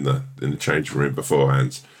solemn in the changing room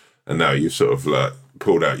beforehand, and now you've sort of like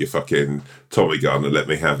pulled out your fucking Tommy gun and let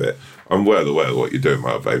me have it. I'm well aware of what you're doing,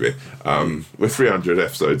 my baby. We're 300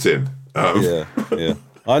 episodes in. Yeah.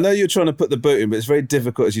 I know you're trying to put the boot in, but it's very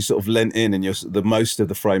difficult as you sort of leant in and the most of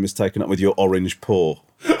the frame is taken up with your orange paw.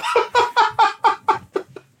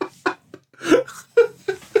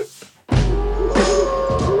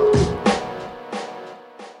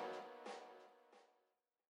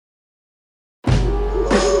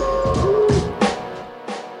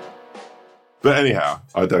 But anyhow,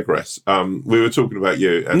 I digress. We were talking about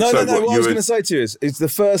you. And no. What I was going to say to you is, it's the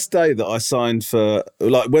first day that I signed for,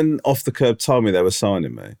 like when Off the Curb told me they were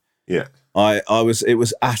signing me. Yeah. It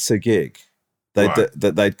was at a gig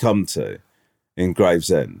that they'd come to in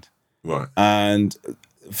Gravesend. Right. And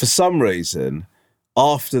for some reason,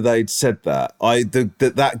 after they'd said that,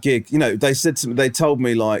 that gig, you know, they told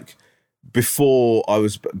me like before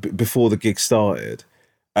the gig started.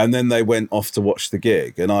 And then they went off to watch the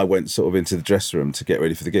gig, and I went sort of into the dressing room to get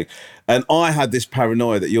ready for the gig. And I had this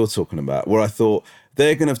paranoia that you're talking about, where I thought,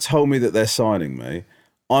 they're going to have told me that they're signing me.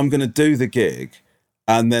 I'm going to do the gig,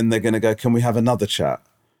 and then they're going to go, can we have another chat?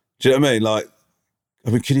 Do you know what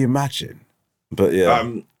I mean? Can you imagine? But yeah.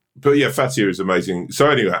 Fatia is amazing. So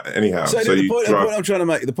anyhow. The point I'm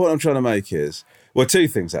trying to make is, well, two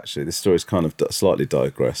things actually. This story's kind of slightly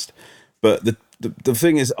digressed. But the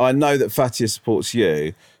thing is, I know that Fatia supports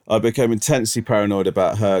you. I became intensely paranoid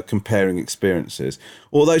about her comparing experiences.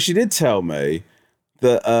 Although she did tell me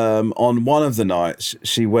that on one of the nights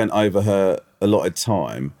she went over her allotted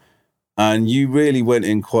time, and you really went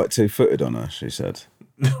in quite two-footed on her. She said,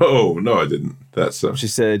 "No, I didn't." That's she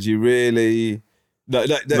said you really. No.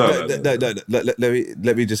 Let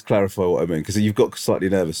me just clarify what I mean, because you've got slightly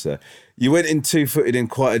nervous there. You went in two-footed in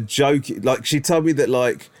quite a joke. Like she told me that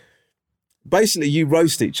like. Basically, you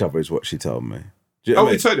roast each other, is what she told me. We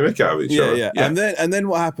take the mick out of each other. Yeah. And then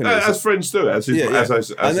what happened is... As friends do. And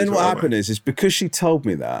then what happened is because she told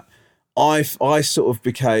me that, I sort of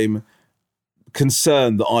became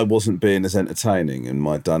concerned that I wasn't being as entertaining in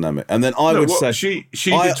my dynamic. And then say... She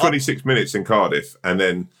did 26 minutes in Cardiff, and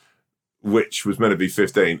then, which was meant to be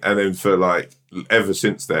 15, and then for like, ever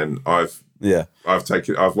since then, I've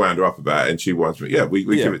wound her up about it, and she wants me. Yeah, we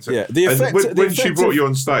give it to her. Yeah. When she brought you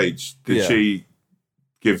on stage, did she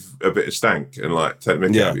give a bit of stank and like take the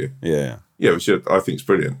mick out of you? Yeah, which I think is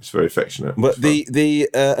brilliant. It's very affectionate. But the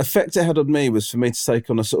effect it had on me was for me to take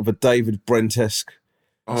on a sort of a David Brent-esque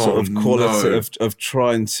sort of quality of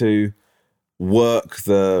trying to work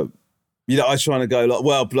the. You know, I was trying to go like,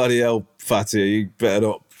 well, bloody hell, Fatia, you better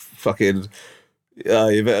not fucking.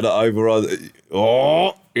 You better not overrun.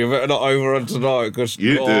 You better not overrun tonight, because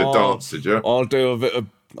you did a dance, did you? I'll do a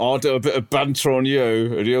bit of banter on you,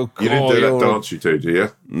 and you didn't do that dance you do you?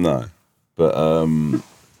 No, but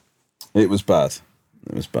it was bad.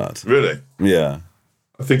 It was bad. Really? Yeah.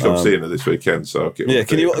 I think I'm seeing her this weekend, so I'll get. Yeah,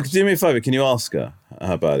 can you do me a favour? Can you ask her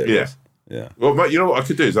how bad it was? Yeah. Well, mate, you know what I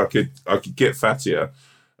could do is I could get Fatia.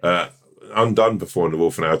 Undone before in the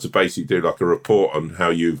Wolf and Hour to basically do like a report on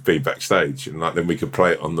how you've been backstage, and like then we could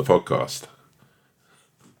play it on the podcast.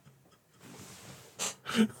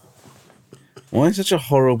 Why are you such a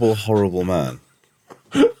horrible, horrible man?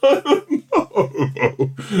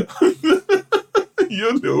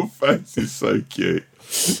 Your little face is so cute.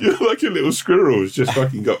 You're like a little squirrel who's just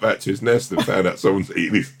fucking got back to his nest and found out someone's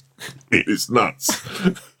eating his nuts.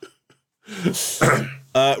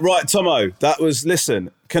 Right, Tomo, that was,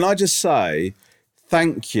 listen, can I just say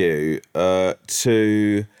thank you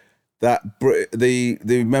to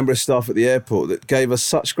the member of staff at the airport that gave us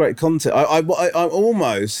such great content. I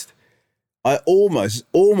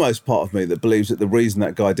almost part of me that believes that the reason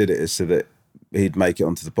that guy did it is so that he'd make it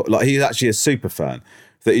onto the podcast. Like, he's actually a super fan.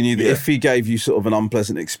 That he knew that if he gave you sort of an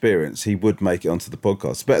unpleasant experience, he would make it onto the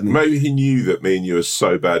podcast. Better than maybe he knew that me and you are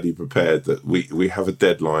so badly prepared that we have a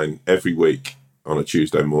deadline every week on a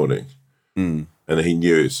Tuesday morning, and And he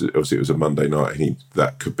knew obviously it was a Monday night, and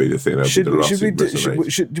that could be the thing. That would be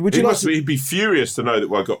the last thing. He'd be furious to know that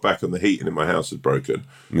when I got back on the heating in my house had broken.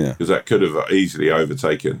 Yeah, because that could have easily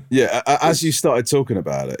overtaken. Yeah, as you started talking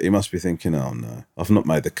about it, he must be thinking, "Oh no, I've not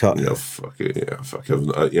made the cut." Yeah, fuck it. Yeah, fuck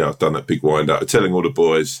it. I've done that big wind up, telling all the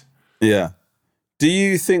boys. Yeah. Do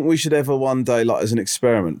you think we should ever one day, like as an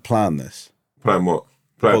experiment, plan this? Plan what?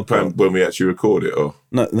 Plan when we actually record it, or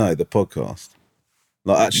no, the podcast.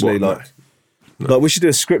 Like actually, No. Like we should do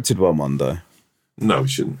a scripted one day. No, we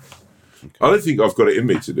shouldn't. Okay. I don't think I've got it in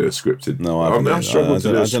me to do a scripted. No, I struggle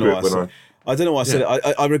to do a script when I don't know why I said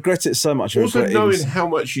it. I regret it so much. Also, knowing how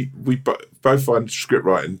much we both find script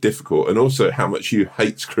writing difficult, and also how much you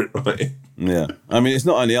hate script writing. Yeah, I mean, it's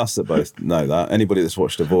not only us that both know that. Anybody that's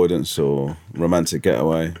watched Avoidance or Romantic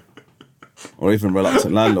Getaway, or even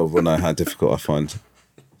Reluctant Landlord, will know how difficult I find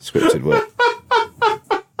scripted work.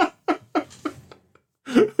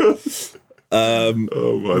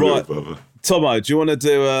 Oh my right, brother. Tomo, do you want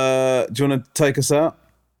to take us out?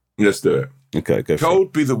 Let's do it. Okay, go.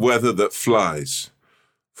 Cold be the weather that flies.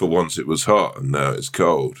 For once it was hot, and now it's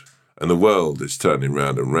cold, and the world is turning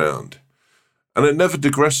round and round. And it never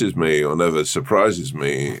digresses me or never surprises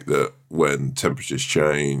me that when temperatures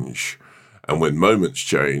change and when moments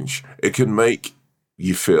change, it can make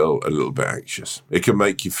you feel a little bit anxious. It can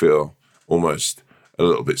make you feel almost a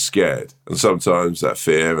little bit scared. And sometimes that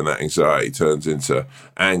fear and that anxiety turns into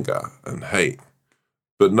anger and hate.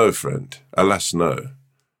 But no, friend, alas, no.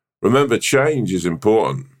 Remember, change is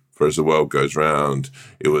important, for as the world goes round,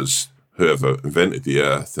 it was whoever invented the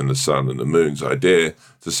earth and the sun and the moon's idea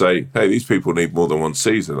to say, hey, these people need more than one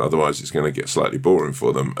season, otherwise it's going to get slightly boring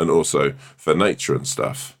for them, and also for nature and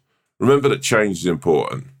stuff. Remember that change is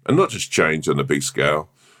important, and not just change on a big scale,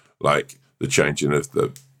 like the changing of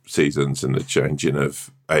the seasons and the changing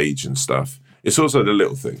of age and stuff. It's also the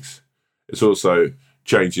little things. It's also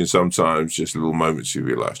changing sometimes just little moments of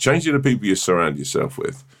your life, changing the people you surround yourself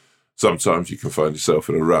with. Sometimes you can find yourself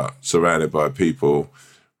in a rut, surrounded by people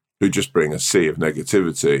who just bring a sea of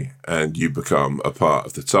negativity, and you become a part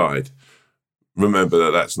of the tide. Remember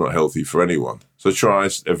that that's not healthy for anyone. So try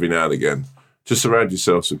every now and again to surround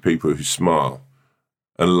yourselves with people who smile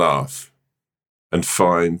and laugh and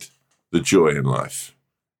find the joy in life.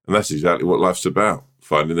 And that's exactly what life's about,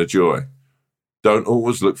 finding the joy. Don't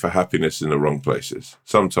always look for happiness in the wrong places.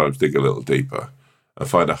 Sometimes dig a little deeper and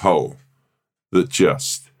find a hole that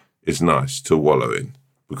just is nice to wallow in,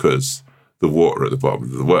 because the water at the bottom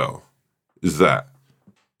of the well is that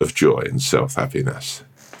of joy and self-happiness.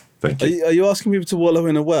 Thank you. Are you asking people to wallow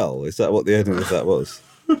in a well? Is that what the ending of that was?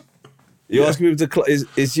 You're asking people to...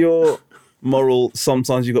 Is your moral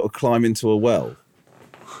sometimes you've got to climb into a well?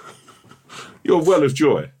 Your well of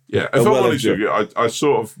joy. Yeah. If I'm honest with you, I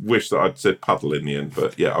sort of wish that I'd said puddle in the end,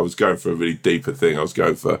 but yeah, I was going for a really deeper thing. I was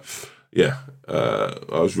going for... Yeah,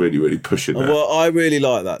 I was really, really pushing that. Well, I really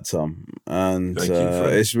like that, Tom. And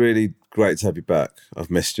it's really great to have you back.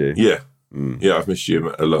 I've missed you. Yeah. Yeah, I've missed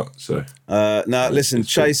you a lot. So now, listen,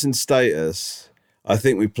 Chase and Status, I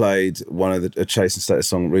think we played a Chase and Status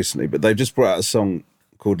song recently, but they've just brought out a song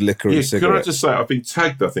called Liquor and Cigarette. Can I just say, I've been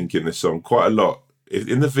tagged, I think, in this song quite a lot.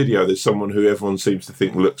 In the video, there's someone who everyone seems to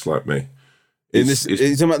think looks like me. Are you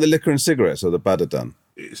talking about the Liquor and Cigarettes or the Badadun?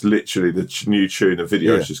 It's literally the new tune. The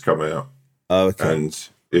video has just come out. Oh, okay. And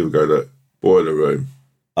here we go, look. Boiler Room.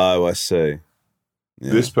 Oh, I see.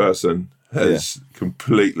 Yeah. This person has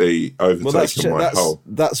completely overtaken my whole...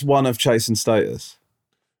 That's one of Chase and Status.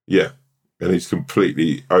 Yeah. And he's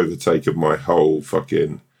completely overtaken my whole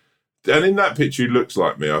fucking... And in that picture, he looks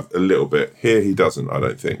like me a little bit. Here, he doesn't, I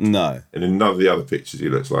don't think. No. And in none of the other pictures, he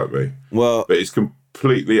looks like me. Well... But he's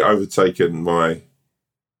completely overtaken my...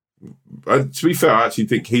 to be fair, I actually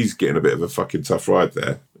think he's getting a bit of a fucking tough ride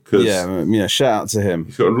there. Yeah, shout out to him.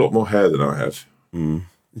 He's got a lot more hair than I have. Mm.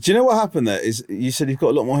 Do you know what happened there? Is you said you've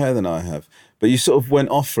got a lot more hair than I have, but you sort of went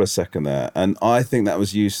off for a second there, and I think that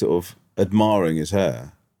was you sort of admiring his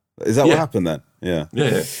hair. Is that what happened then? Yeah. Yeah.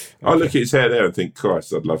 Okay. I look at his hair there and think,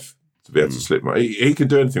 Christ, I'd love to be able to slip my... He can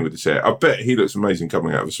do anything with his hair. I bet he looks amazing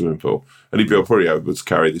coming out of a swimming pool, and he'd be probably able to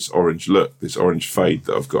carry this orange look, this orange fade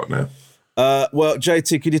that I've got now. Well,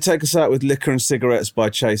 JT, could you take us out with Liquor and Cigarettes by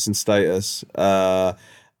Chase and Status?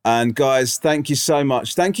 And guys, thank you so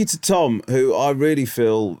much. Thank you to Tom, who I really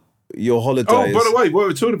feel your holidays... Oh, by the way, while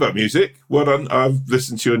we're talking about music, well done. I've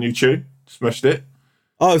listened to your new tune. Smashed it.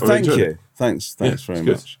 Oh, thank you. Thanks very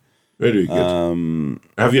much. Really good.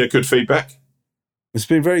 Have you had good feedback? It's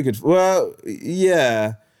been very good. Well,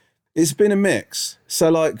 yeah. It's been a mix. So,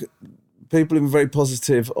 like, people have been very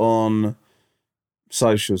positive on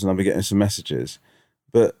socials, and I've been getting some messages.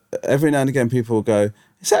 But every now and again, people will go,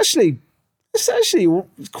 it's actually It's actually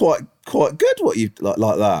quite good what you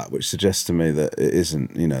like that, which suggests to me that it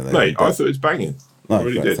isn't, Mate, I thought it was banging. I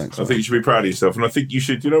really did. Thanks, I think you should be proud of yourself. And I think you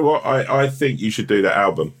should, you know what? I think you should do that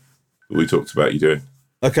album that we talked about you doing.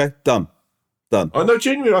 Okay, done. I know,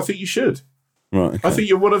 genuinely, I think you should. Right. Okay. I think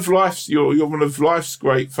you're one of life's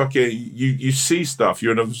great fucking. You see stuff.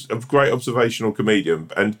 You're a great observational comedian,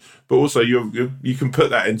 but also you can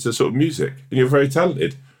put that into sort of music, and you're very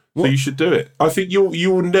talented. What? So you should do it. I think you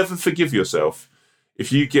will never forgive yourself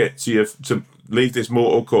if you get to leave this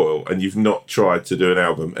mortal coil and you've not tried to do an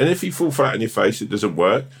album. And if you fall flat on your face, it doesn't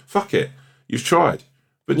work. Fuck it, you've tried.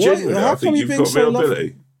 But genuinely, I think you've got real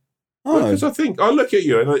ability. Because I look at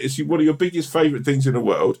you and it's one of your biggest favourite things in the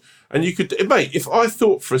world, and you could, mate. If I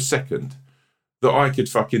thought for a second that I could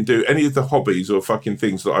fucking do any of the hobbies or fucking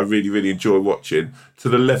things that I really, really enjoy watching to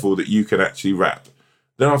the level that you can actually rap,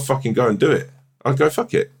 then I'd fucking go and do it. I'd go,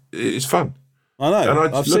 fuck it, it's fun. I know.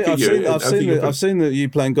 And I've seen that you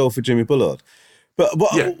playing golf with Jimmy Bullard. But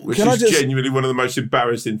which is genuinely one of the most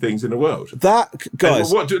embarrassing things in the world. That,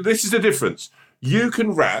 guys, this is the difference. You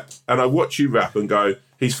can rap, and I watch you rap and go,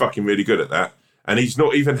 he's fucking really good at that, and he's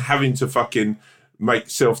not even having to fucking make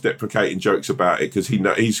self-deprecating jokes about it because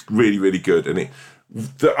he's really, really good. And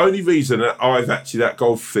the only reason that that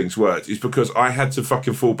golf thing's worked is because I had to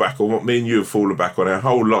fucking fall back on what me and you have fallen back on our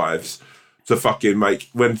whole lives to fucking make,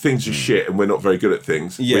 when things are shit and we're not very good at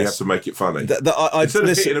things, we have to make it funny. I'd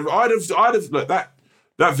have look, that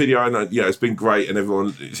video, I know, it's been great and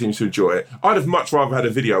everyone seems to enjoy it. I'd have much rather had a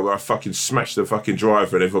video where I fucking smashed the fucking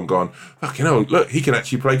driver and everyone gone, fucking hell, look, he can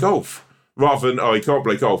actually play golf. Rather than, he can't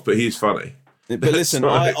play golf, but he is funny. But listen,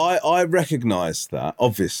 I recognise that,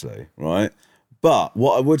 obviously, right? But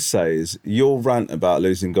what I would say is your rant about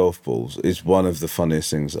losing golf balls is one of the funniest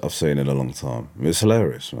things I've seen in a long time. It's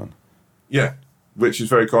hilarious, man. Yeah, which is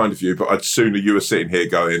very kind of you, but I'd sooner you were sitting here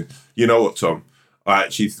going, you know what, Tom? I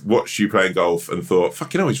actually watched you playing golf and thought,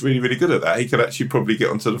 fucking hell, he's really, really good at that. He could actually probably get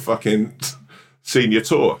onto the fucking senior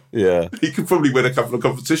tour. Yeah. He could probably win a couple of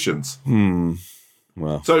competitions.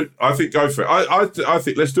 Well. So I think go for it. I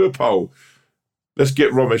think let's do a poll. Let's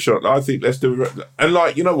get Romesh on. I think let's do it.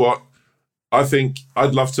 And you know what? I think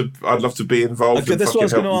I'd love to be involved. Okay, that's what I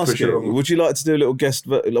was going to ask you. Would you like to do a little guest?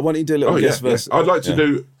 Why don't you do a little guest verse? I'd like to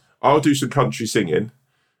do. I'll do some country singing,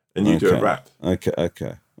 and you do a rap.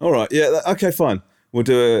 Okay. All right. Yeah. Okay. Fine. We'll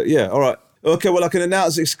do all right. Okay. Well, I can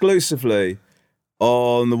announce exclusively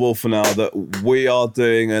on the Wolf and Owl that we are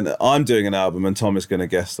doing, and I'm doing an album, and Tom is going to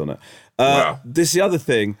guest on it. Wow. This is the other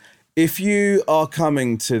thing. If you are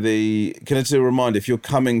coming to can I do a reminder? If you're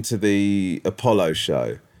coming to the Apollo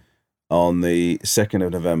show on the 2nd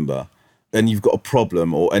of November, and you've got a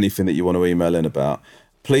problem or anything that you want to email in about,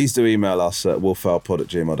 please do email us at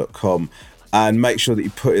wolfowlpod@gmail.com and make sure that you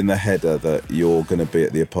put in the header that you're going to be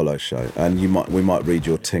at the Apollo show, and we might read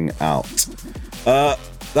your ting out.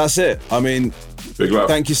 That's it. I mean, big love.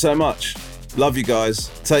 Thank you so much. Love you guys.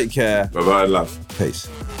 Take care. Bye-bye, love. Peace.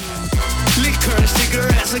 Liquor and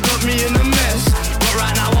cigarettes have got me in a mess, but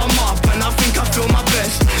right now I'm up and I think I feel my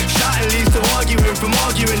best. Shouting leads to arguing, from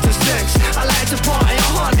arguing to sex. I like to party, I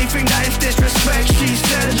hardly think that it's disrespect. She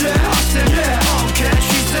said yeah, I said yeah, I don't care.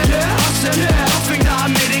 She said yeah, I said yeah. I think that I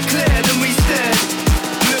made it clear, then we stared,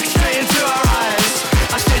 looked straight into her eyes.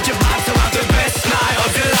 I said you're about to have the best night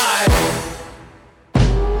of your life.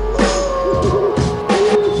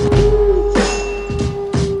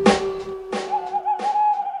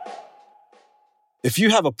 If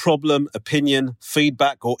you have a problem, opinion,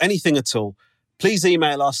 feedback, or anything at all, please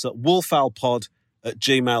email us at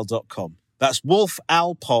wolfowlpod@gmail.com. That's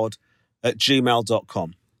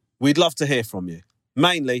wolfowlpod@gmail.com. We'd love to hear from you,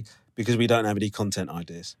 mainly because we don't have any content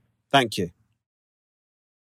ideas. Thank you.